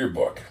back to your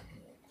book,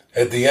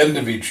 at the end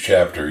of each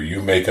chapter,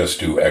 you make us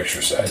do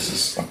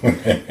exercises.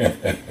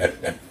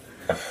 I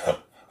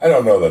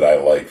don't know that I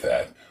like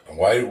that.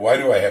 Why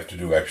do I have to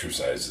do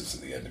exercises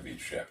at the end of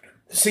each chapter?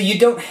 So you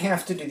don't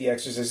have to do the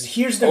exercises.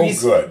 Here's the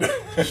reason. Good.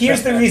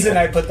 Here's the reason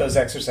I put those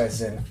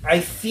exercises in.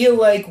 I feel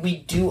like we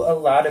do a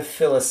lot of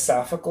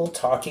philosophical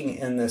talking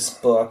in this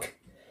book.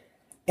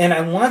 And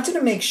I wanted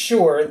to make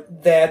sure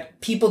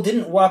that people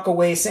didn't walk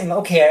away saying,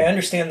 okay, I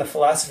understand the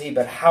philosophy,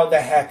 but how the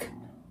heck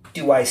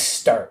do I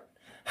start?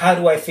 How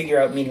do I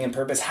figure out meaning and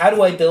purpose? How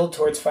do I build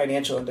towards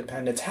financial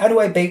independence? How do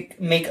I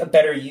make a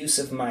better use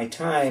of my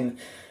time?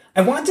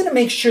 I wanted to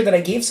make sure that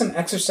I gave some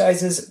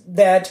exercises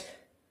that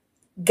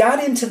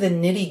got into the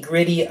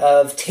nitty-gritty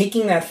of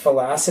taking that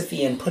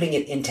philosophy and putting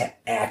it into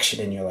action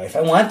in your life.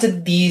 I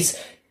wanted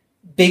these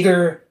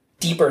bigger,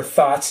 deeper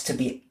thoughts to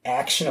be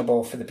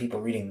actionable for the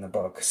people reading the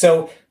book.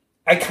 So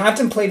I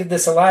contemplated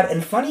this a lot,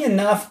 and funny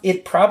enough,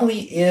 it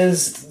probably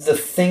is the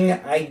thing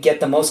I get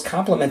the most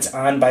compliments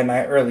on by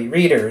my early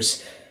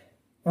readers,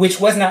 which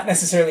was not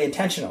necessarily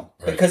intentional.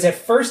 Right. Because at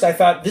first I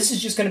thought this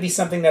is just going to be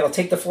something that'll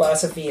take the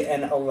philosophy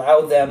and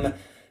allow them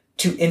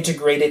to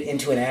integrate it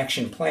into an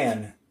action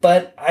plan.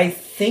 But I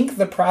think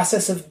the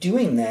process of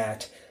doing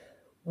that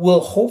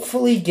will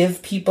hopefully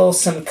give people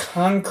some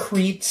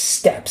concrete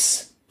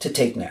steps to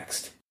take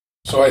next.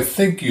 So I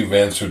think you've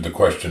answered the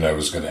question I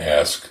was going to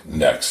ask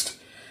next,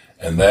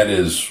 and that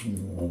is,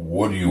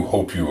 what do you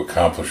hope you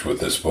accomplish with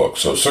this book?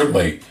 So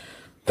certainly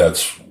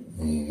that's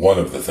one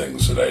of the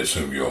things that I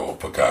assume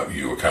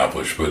you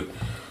accomplish, but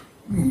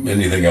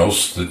anything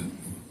else that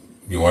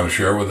you want to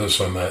share with us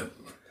on that?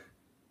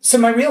 So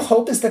my real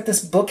hope is that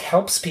this book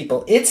helps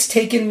people. It's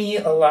taken me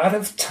a lot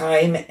of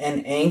time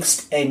and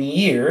angst and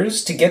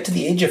years to get to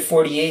the age of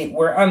 48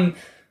 where I'm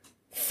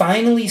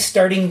finally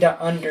starting to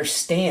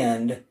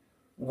understand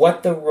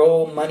what the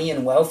role money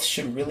and wealth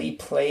should really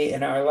play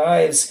in our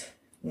lives.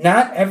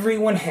 Not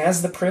everyone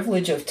has the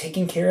privilege of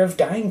taking care of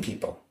dying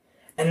people.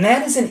 And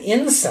that is an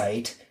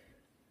insight.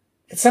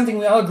 It's something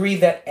we all agree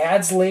that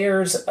adds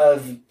layers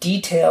of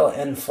detail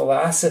and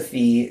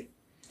philosophy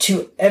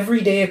to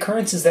everyday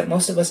occurrences that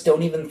most of us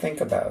don't even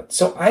think about.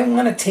 So I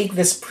want to take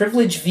this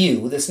privileged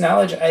view, this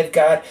knowledge I've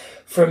got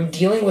from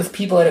dealing with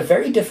people at a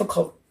very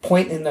difficult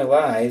point in their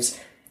lives,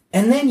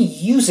 and then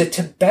use it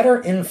to better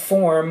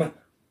inform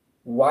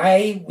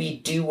why we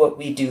do what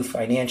we do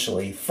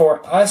financially.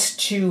 For us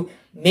to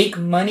make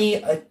money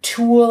a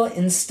tool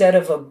instead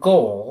of a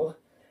goal,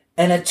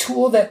 and a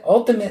tool that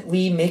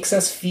ultimately makes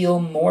us feel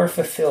more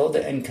fulfilled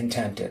and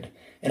contented.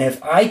 And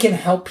if I can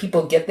help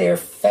people get there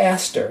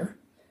faster,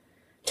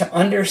 to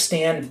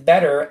understand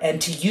better, and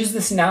to use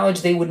this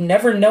knowledge they would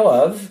never know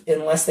of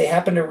unless they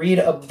happen to read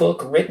a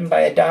book written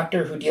by a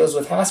doctor who deals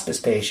with hospice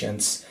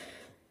patients,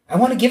 I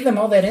want to give them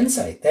all that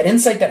insight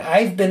that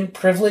I've been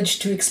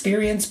privileged to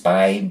experience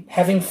by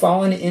having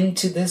fallen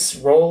into this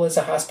role as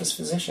a hospice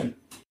physician.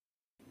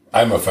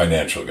 I'm a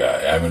financial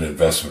guy. I'm an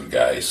investment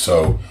guy.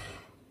 So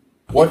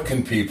what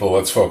can people,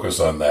 let's focus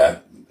on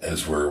that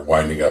as we're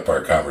winding up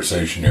our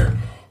conversation here.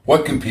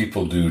 What can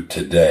people do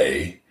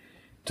today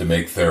to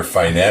make their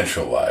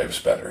financial lives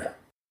better?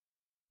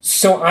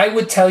 So I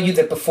would tell you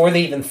that before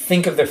they even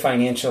think of their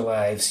financial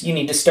lives, you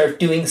need to start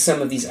doing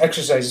some of these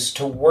exercises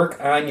to work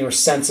on your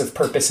sense of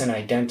purpose and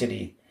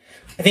identity.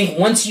 I think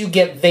once you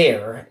get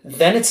there,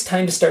 then it's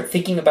time to start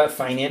thinking about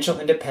financial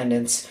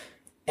independence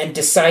and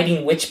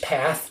deciding which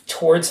path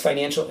towards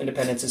financial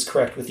independence is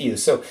correct with you.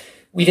 So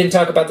we didn't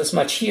talk about this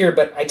much here,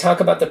 but I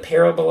talk about the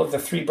parable of the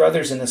three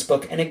brothers in this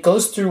book, and it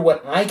goes through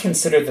what I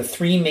consider the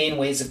three main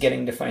ways of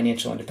getting to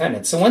financial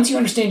independence. So once you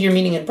understand your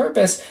meaning and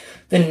purpose,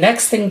 the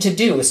next thing to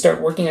do is start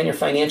working on your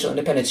financial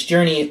independence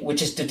journey,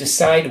 which is to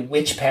decide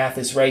which path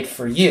is right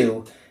for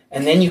you,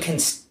 and then you can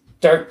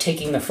start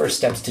taking the first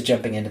steps to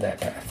jumping into that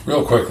path.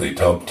 Real quickly,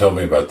 tell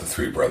me about the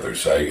three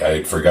brothers. I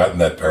had forgotten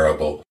that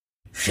parable.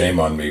 Shame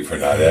on me for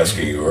not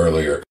asking you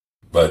earlier,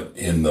 but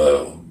in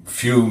the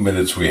few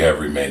minutes we have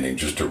remaining,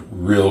 just a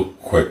real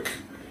quick,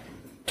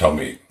 tell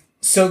me.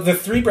 So the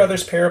three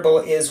brothers parable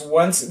is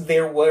once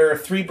there were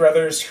three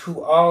brothers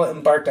who all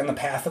embarked on the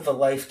path of a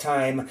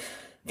lifetime.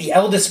 The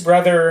eldest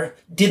brother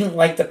didn't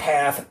like the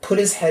path, put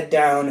his head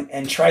down,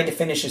 and tried to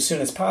finish as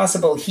soon as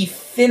possible. He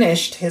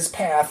finished his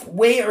path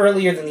way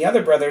earlier than the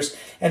other brothers,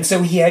 and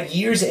so he had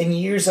years and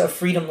years of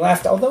freedom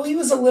left, although he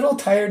was a little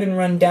tired and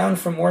run down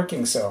from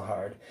working so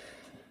hard.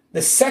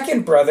 The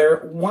second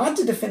brother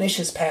wanted to finish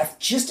his path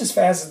just as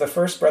fast as the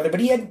first brother, but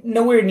he had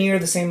nowhere near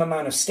the same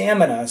amount of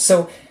stamina.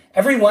 So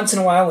every once in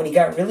a while, when he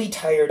got really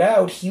tired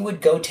out, he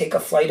would go take a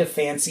flight of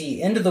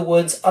fancy into the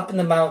woods, up in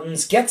the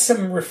mountains, get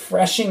some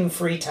refreshing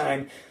free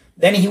time.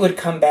 Then he would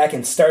come back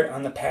and start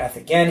on the path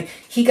again.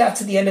 He got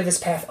to the end of his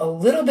path a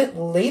little bit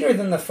later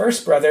than the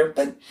first brother,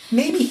 but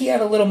maybe he had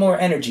a little more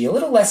energy, a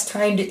little less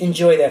time to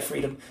enjoy that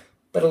freedom,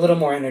 but a little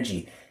more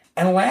energy.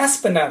 And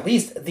last but not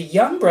least, the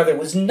young brother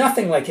was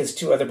nothing like his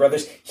two other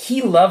brothers.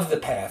 He loved the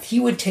path.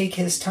 He would take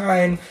his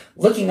time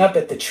looking up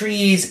at the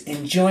trees,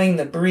 enjoying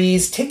the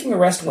breeze, taking a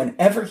rest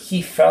whenever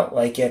he felt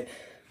like it.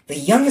 The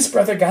youngest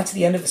brother got to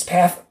the end of his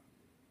path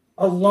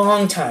a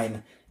long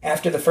time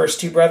after the first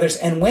two brothers.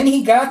 And when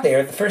he got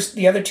there,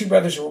 the other two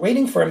brothers were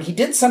waiting for him. He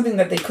did something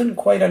that they couldn't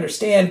quite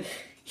understand.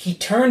 He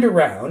turned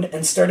around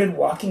and started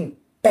walking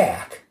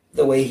back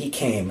the way he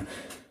came.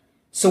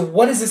 So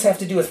what does this have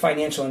to do with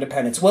financial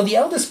independence? Well, the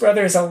eldest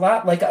brother is a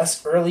lot like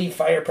us early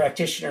fire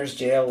practitioners,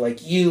 JL,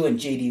 like you and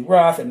J.D.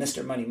 Roth and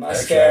Mr. Money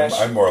Mustache. Actually,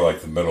 I'm more like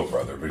the middle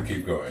brother, but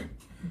keep going.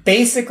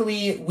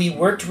 Basically, we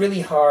worked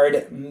really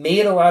hard,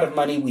 made a lot of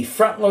money, we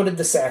front-loaded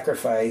the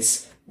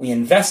sacrifice, we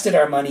invested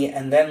our money,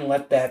 and then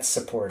let that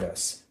support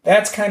us.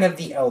 That's kind of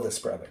the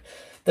eldest brother.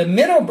 The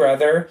middle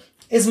brother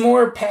is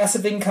more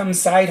passive income,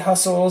 side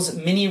hustles,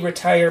 mini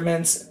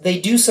retirements. They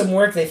do some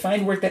work. They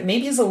find work that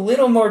maybe is a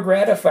little more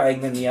gratifying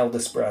than the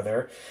eldest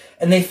brother.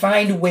 And they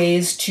find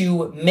ways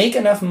to make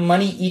enough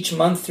money each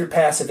month through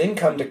passive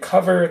income to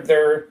cover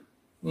their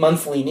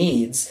monthly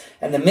needs.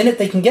 And the minute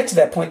they can get to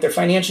that point, they're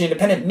financially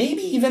independent,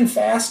 maybe even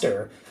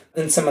faster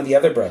than some of the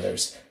other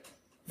brothers.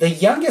 The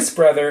youngest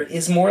brother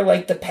is more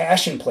like the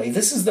passion play.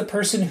 This is the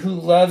person who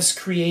loves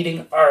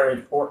creating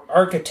art or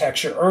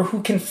architecture or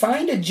who can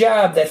find a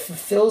job that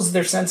fulfills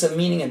their sense of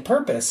meaning and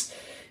purpose.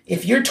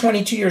 If you're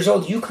 22 years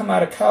old, you come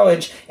out of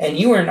college and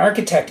you are an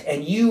architect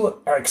and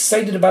you are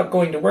excited about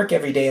going to work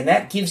every day and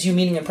that gives you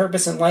meaning and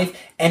purpose in life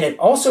and it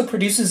also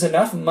produces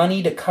enough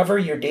money to cover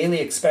your daily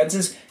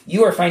expenses,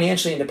 you are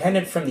financially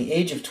independent from the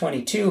age of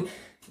 22.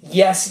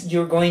 Yes,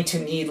 you're going to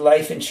need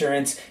life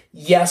insurance.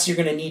 Yes, you're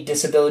going to need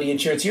disability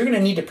insurance. You're going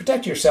to need to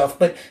protect yourself.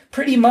 But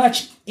pretty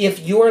much, if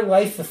your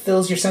life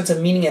fulfills your sense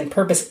of meaning and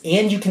purpose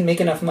and you can make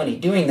enough money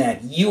doing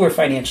that, you are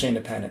financially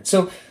independent.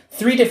 So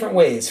 3 different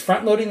ways: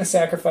 front-loading the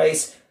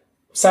sacrifice,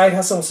 side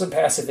hustles and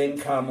passive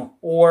income,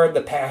 or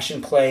the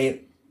passion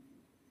play.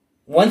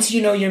 Once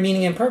you know your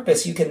meaning and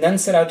purpose, you can then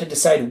set out to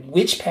decide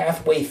which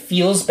pathway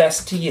feels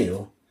best to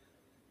you.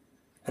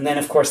 And then,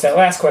 of course, that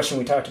last question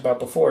we talked about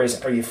before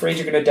is, are you afraid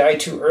you're going to die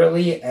too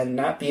early and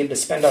not be able to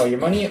spend all your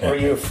money? Or are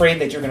you afraid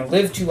that you're going to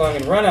live too long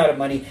and run out of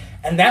money?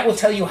 And that will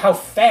tell you how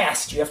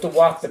fast you have to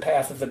walk the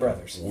path of the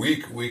brothers. We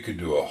could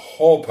do a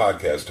whole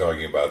podcast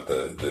talking about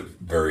the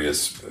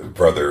various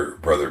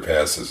brother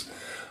passes.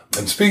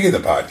 And speaking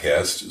of the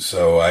podcast,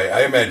 so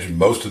I imagine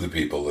most of the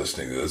people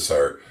listening to this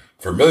are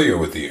familiar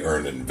with the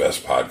Earn and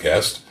Invest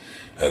podcast.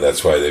 And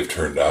that's why they've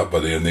turned out.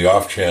 But in the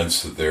off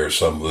chance that there are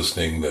some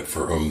listening that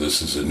for whom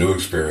this is a new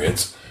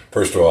experience,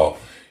 first of all,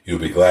 you'll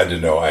be glad to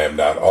know I am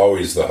not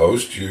always the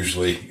host.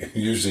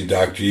 Usually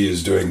Doc G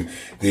is doing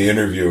the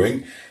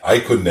interviewing. I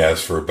couldn't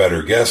ask for a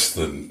better guest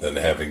than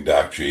having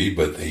Doc G,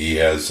 but he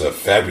has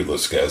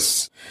fabulous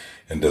guests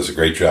and does a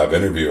great job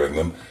interviewing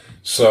them.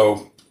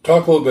 So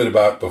talk a little bit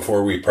about,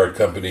 before we part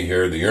company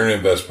here, the Earn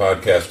and Invest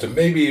podcast, and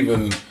maybe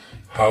even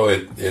how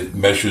it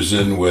meshes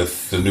in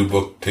with the new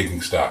book,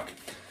 Taking Stock.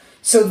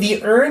 So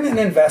the Earn and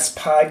Invest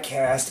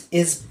podcast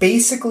is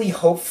basically,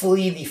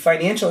 hopefully, the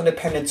Financial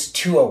Independence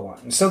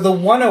 201. So the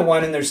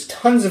 101, and there's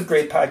tons of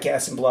great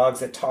podcasts and blogs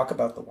that talk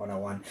about the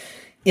 101,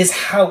 is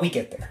how we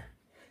get there.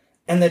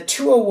 And the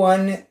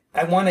 201,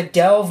 I want to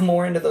delve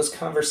more into those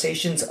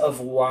conversations of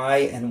why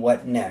and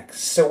what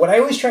next. So what I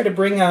always try to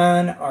bring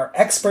on are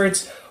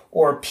experts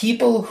or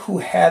people who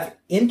have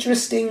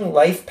interesting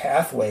life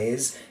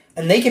pathways,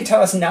 and they can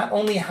tell us not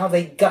only how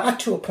they got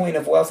to a point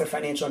of wealth or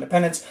financial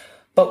independence,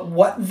 but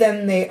what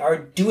then they are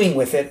doing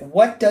with it.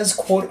 What does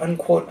quote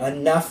unquote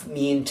enough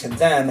mean to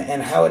them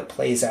and how it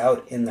plays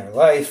out in their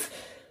life?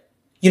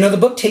 You know, the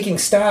book Taking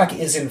Stock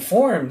is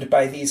informed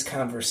by these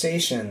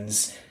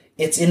conversations.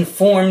 It's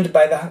informed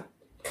by the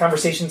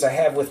conversations I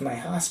have with my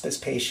hospice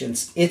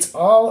patients. It's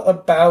all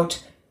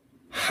about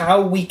how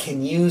we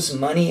can use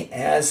money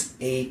as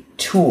a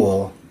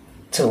tool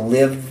to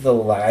live the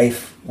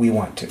life we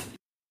want to.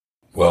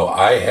 Well,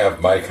 I have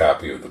my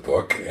copy of the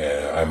book,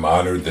 and I'm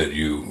honored that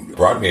you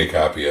brought me a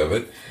copy of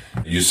it.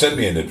 You sent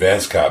me an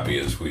advance copy,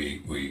 as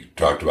we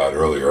talked about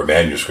earlier, a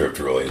manuscript,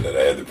 really, that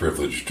I had the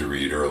privilege to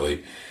read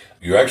early.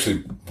 You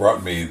actually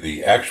brought me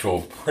the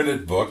actual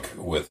printed book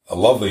with a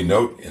lovely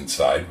note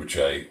inside, which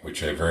I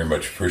very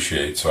much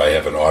appreciate. So I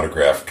have an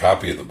autographed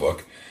copy of the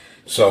book.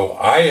 So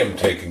I am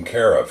taken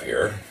care of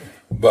here.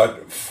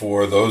 But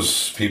for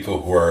those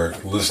people who are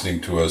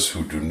listening to us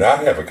who do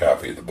not have a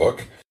copy of the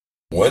book,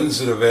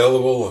 when's it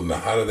available and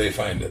how do they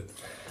find it?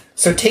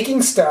 So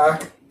Taking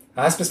Stock,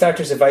 Hospice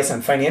Doctor's Advice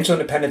on Financial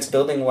Independence,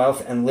 Building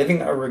Wealth, and Living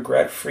a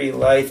Regret-Free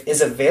Life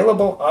is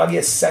available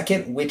August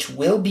 2nd, which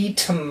will be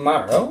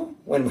tomorrow,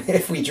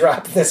 if we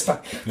drop this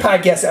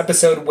podcast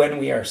episode when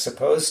we are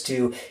supposed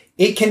to.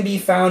 It can be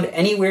found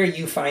anywhere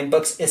you find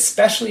books,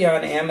 especially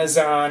on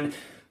Amazon,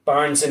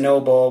 Barnes &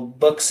 Noble,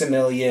 Books A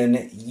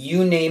Million,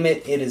 you name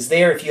it, it is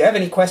there. If you have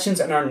any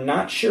questions and are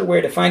not sure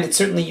where to find it,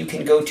 certainly you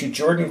can go to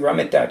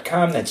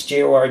jordangrummett.com, that's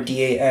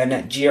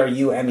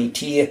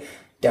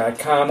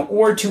JORDANGRUMET.com,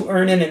 or to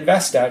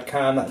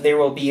earnandinvest.com. There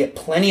will be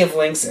plenty of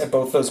links at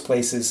both those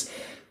places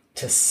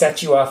to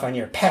set you off on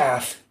your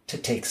path to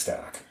take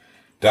stock.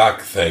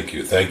 Doc, thank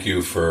you. Thank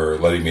you for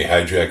letting me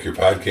hijack your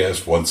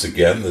podcast once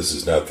again. This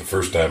is not the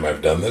first time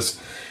I've done this.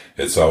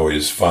 It's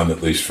always fun,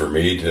 at least for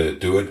me, to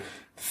do it.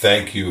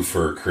 Thank you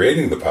for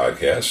creating the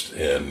podcast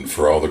and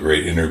for all the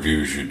great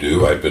interviews you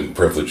do. I've been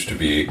privileged to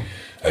be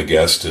a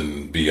guest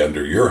and be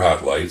under your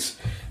hot lights.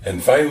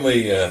 And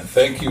finally,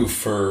 thank you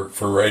for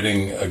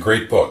writing a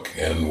great book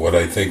and what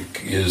I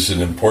think is an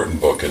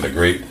important book and a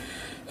great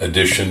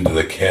addition to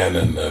the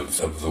canon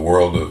of the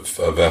world of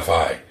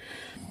FI.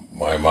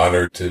 I'm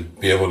honored to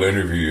be able to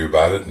interview you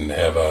about it and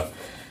have a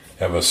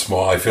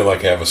small, I feel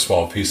like I have a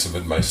small piece of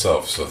it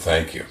myself. So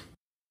thank you.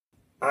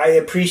 I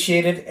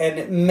appreciate it,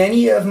 and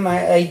many of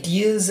my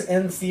ideas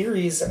and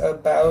theories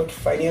about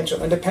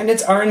financial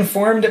independence are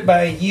informed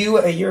by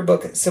your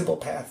book, Simple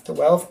Path to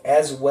Wealth,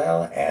 as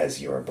well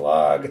as your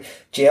blog,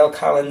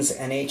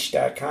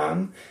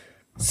 jlcollinsnh.com.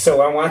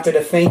 So I wanted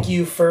to thank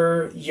you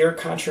for your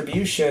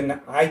contribution.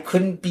 I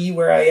couldn't be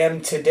where I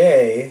am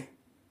today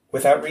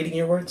without reading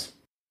your words.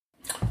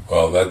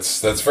 Well,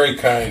 that's very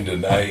kind,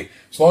 and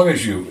as long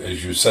as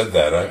you said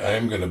that, I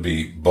am going to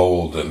be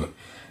bold, and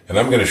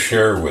I'm going to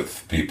share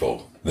with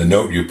people the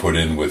note you put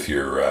in with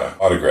your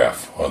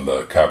autograph on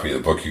the copy of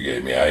the book you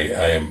gave me.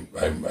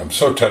 I'm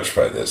so touched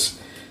by this.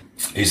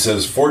 He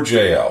says, "For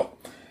JL,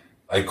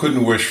 I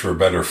couldn't wish for a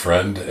better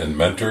friend and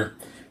mentor.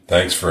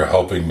 Thanks for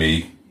helping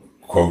me,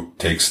 quote,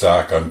 take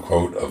stock,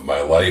 unquote, of my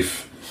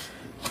life.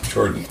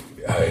 Jordan,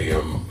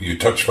 you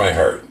touched my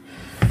heart,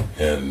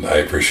 and I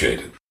appreciate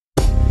it."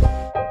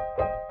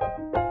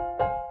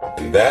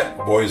 And that,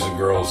 boys and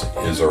girls,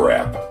 is a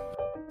wrap.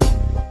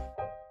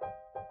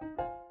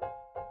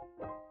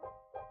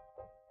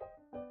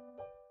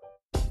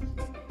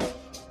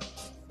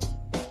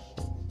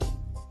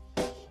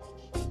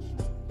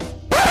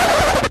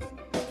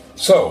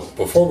 So,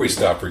 before we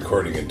stop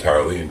recording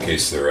entirely, in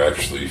case there are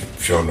actually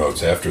show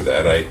notes after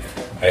that, I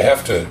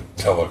have to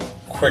tell a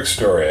quick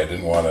story I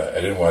didn't want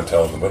to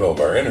tell in the middle of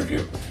our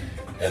interview,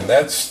 and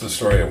that's the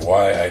story of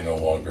why I no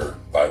longer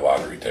buy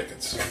lottery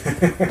tickets.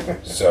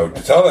 So,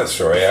 to tell that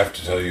story, I have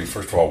to tell you,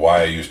 first of all,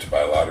 why I used to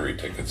buy lottery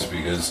tickets,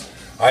 because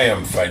I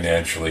am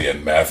financially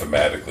and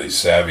mathematically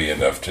savvy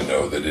enough to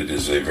know that it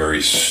is a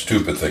very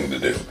stupid thing to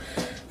do.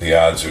 The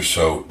odds are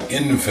so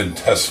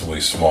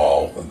infinitesimally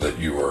small that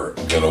you are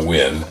going to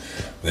win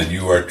that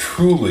you are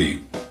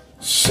truly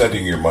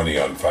setting your money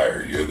on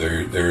fire.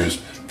 There's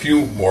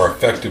few more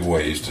effective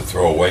ways to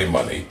throw away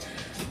money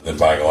than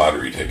buying a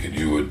lottery ticket.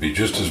 You would be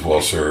just as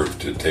well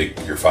served to take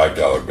your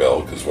 $5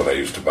 bill, because when I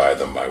used to buy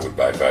them, I would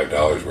buy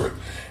 $5 worth,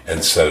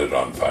 and set it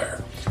on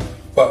fire.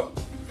 But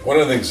one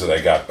of the things that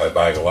I got by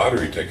buying a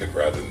lottery ticket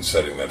rather than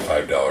setting that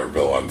 $5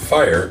 bill on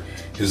fire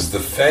is the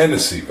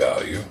fantasy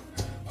value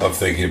of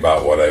thinking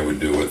about what I would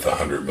do with the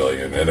 $100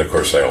 million. And of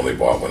course, I only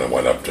bought when it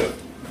went up to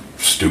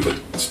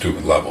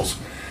stupid levels.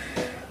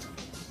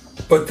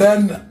 But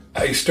then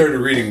I started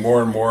reading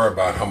more and more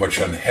about how much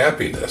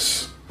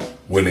unhappiness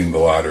winning the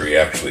lottery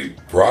actually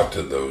brought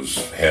to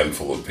those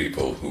handful of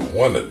people who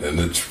won it. And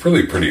it's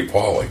really pretty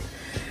appalling.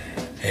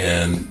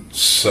 And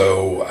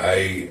so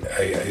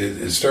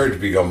it started to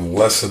become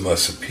less and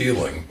less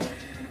appealing.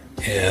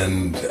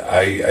 And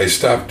I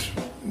stopped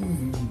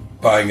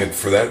buying it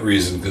for that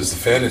reason, because the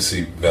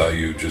fantasy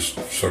value just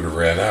sort of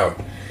ran out.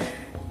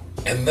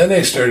 And then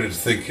I started to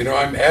think,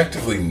 I'm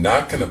actively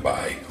not going to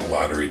buy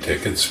lottery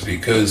tickets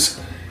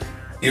because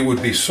it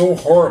would be so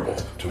horrible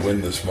to win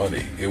this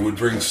money. It would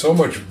bring so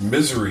much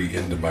misery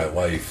into my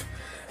life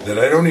that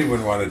I don't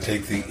even want to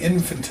take the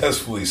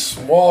infinitesimally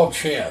small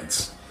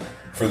chance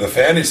for the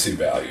fantasy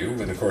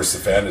value. And of course, the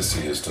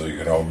fantasy is still,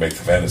 you can make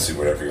the fantasy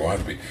whatever you want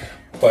to be.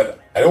 But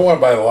I don't want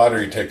to buy the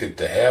lottery ticket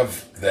to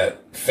have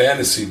that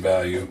fantasy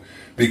value,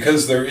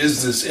 because there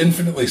is this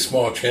infinitely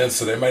small chance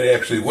that I might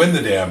actually win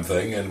the damn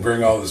thing and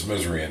bring all this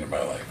misery into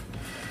my life.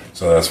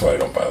 So that's why I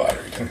don't buy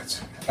lottery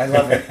tickets. I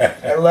love it.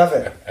 I love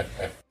it.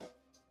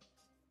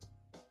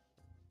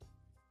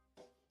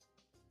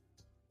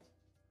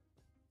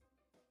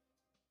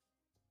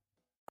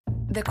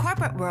 The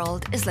corporate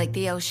world is like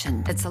the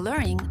ocean. It's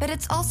alluring, but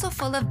it's also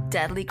full of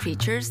deadly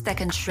creatures that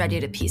can shred you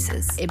to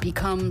pieces. It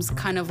becomes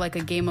kind of like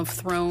a Game of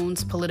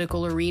Thrones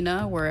political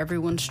arena where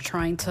everyone's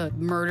trying to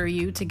murder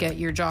you to get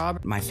your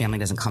job. My family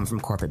doesn't come from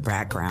corporate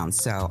background,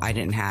 so I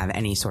didn't have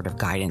any sort of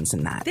guidance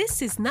in that.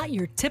 This is not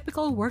your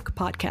typical work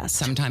podcast.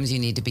 Sometimes you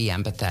need to be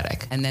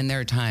empathetic. And then there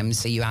are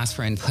times that you ask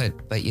for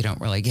input, but you don't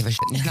really give a shit.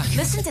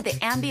 Listen to the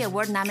Ambie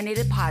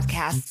Award-nominated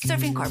podcast,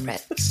 Surfing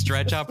Corporate.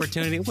 Stretch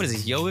opportunity? What is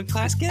this, yoga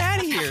class? Get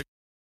out of here.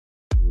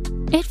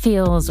 It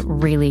feels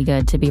really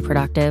good to be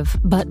productive,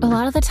 but a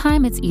lot of the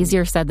time it's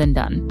easier said than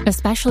done,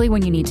 especially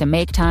when you need to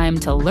make time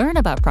to learn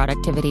about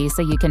productivity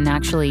so you can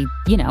actually,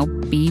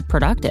 be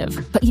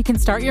productive. But you can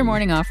start your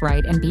morning off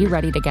right and be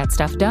ready to get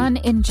stuff done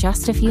in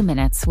just a few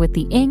minutes with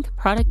the Inc.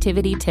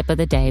 Productivity Tip of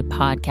the Day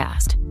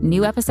podcast.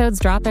 New episodes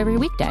drop every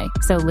weekday,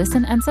 so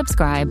listen and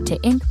subscribe to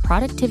Inc.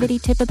 Productivity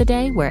Tip of the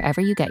Day wherever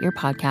you get your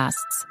podcasts.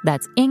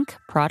 That's Inc.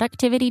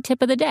 Productivity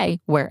Tip of the Day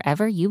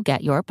wherever you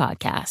get your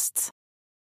podcasts.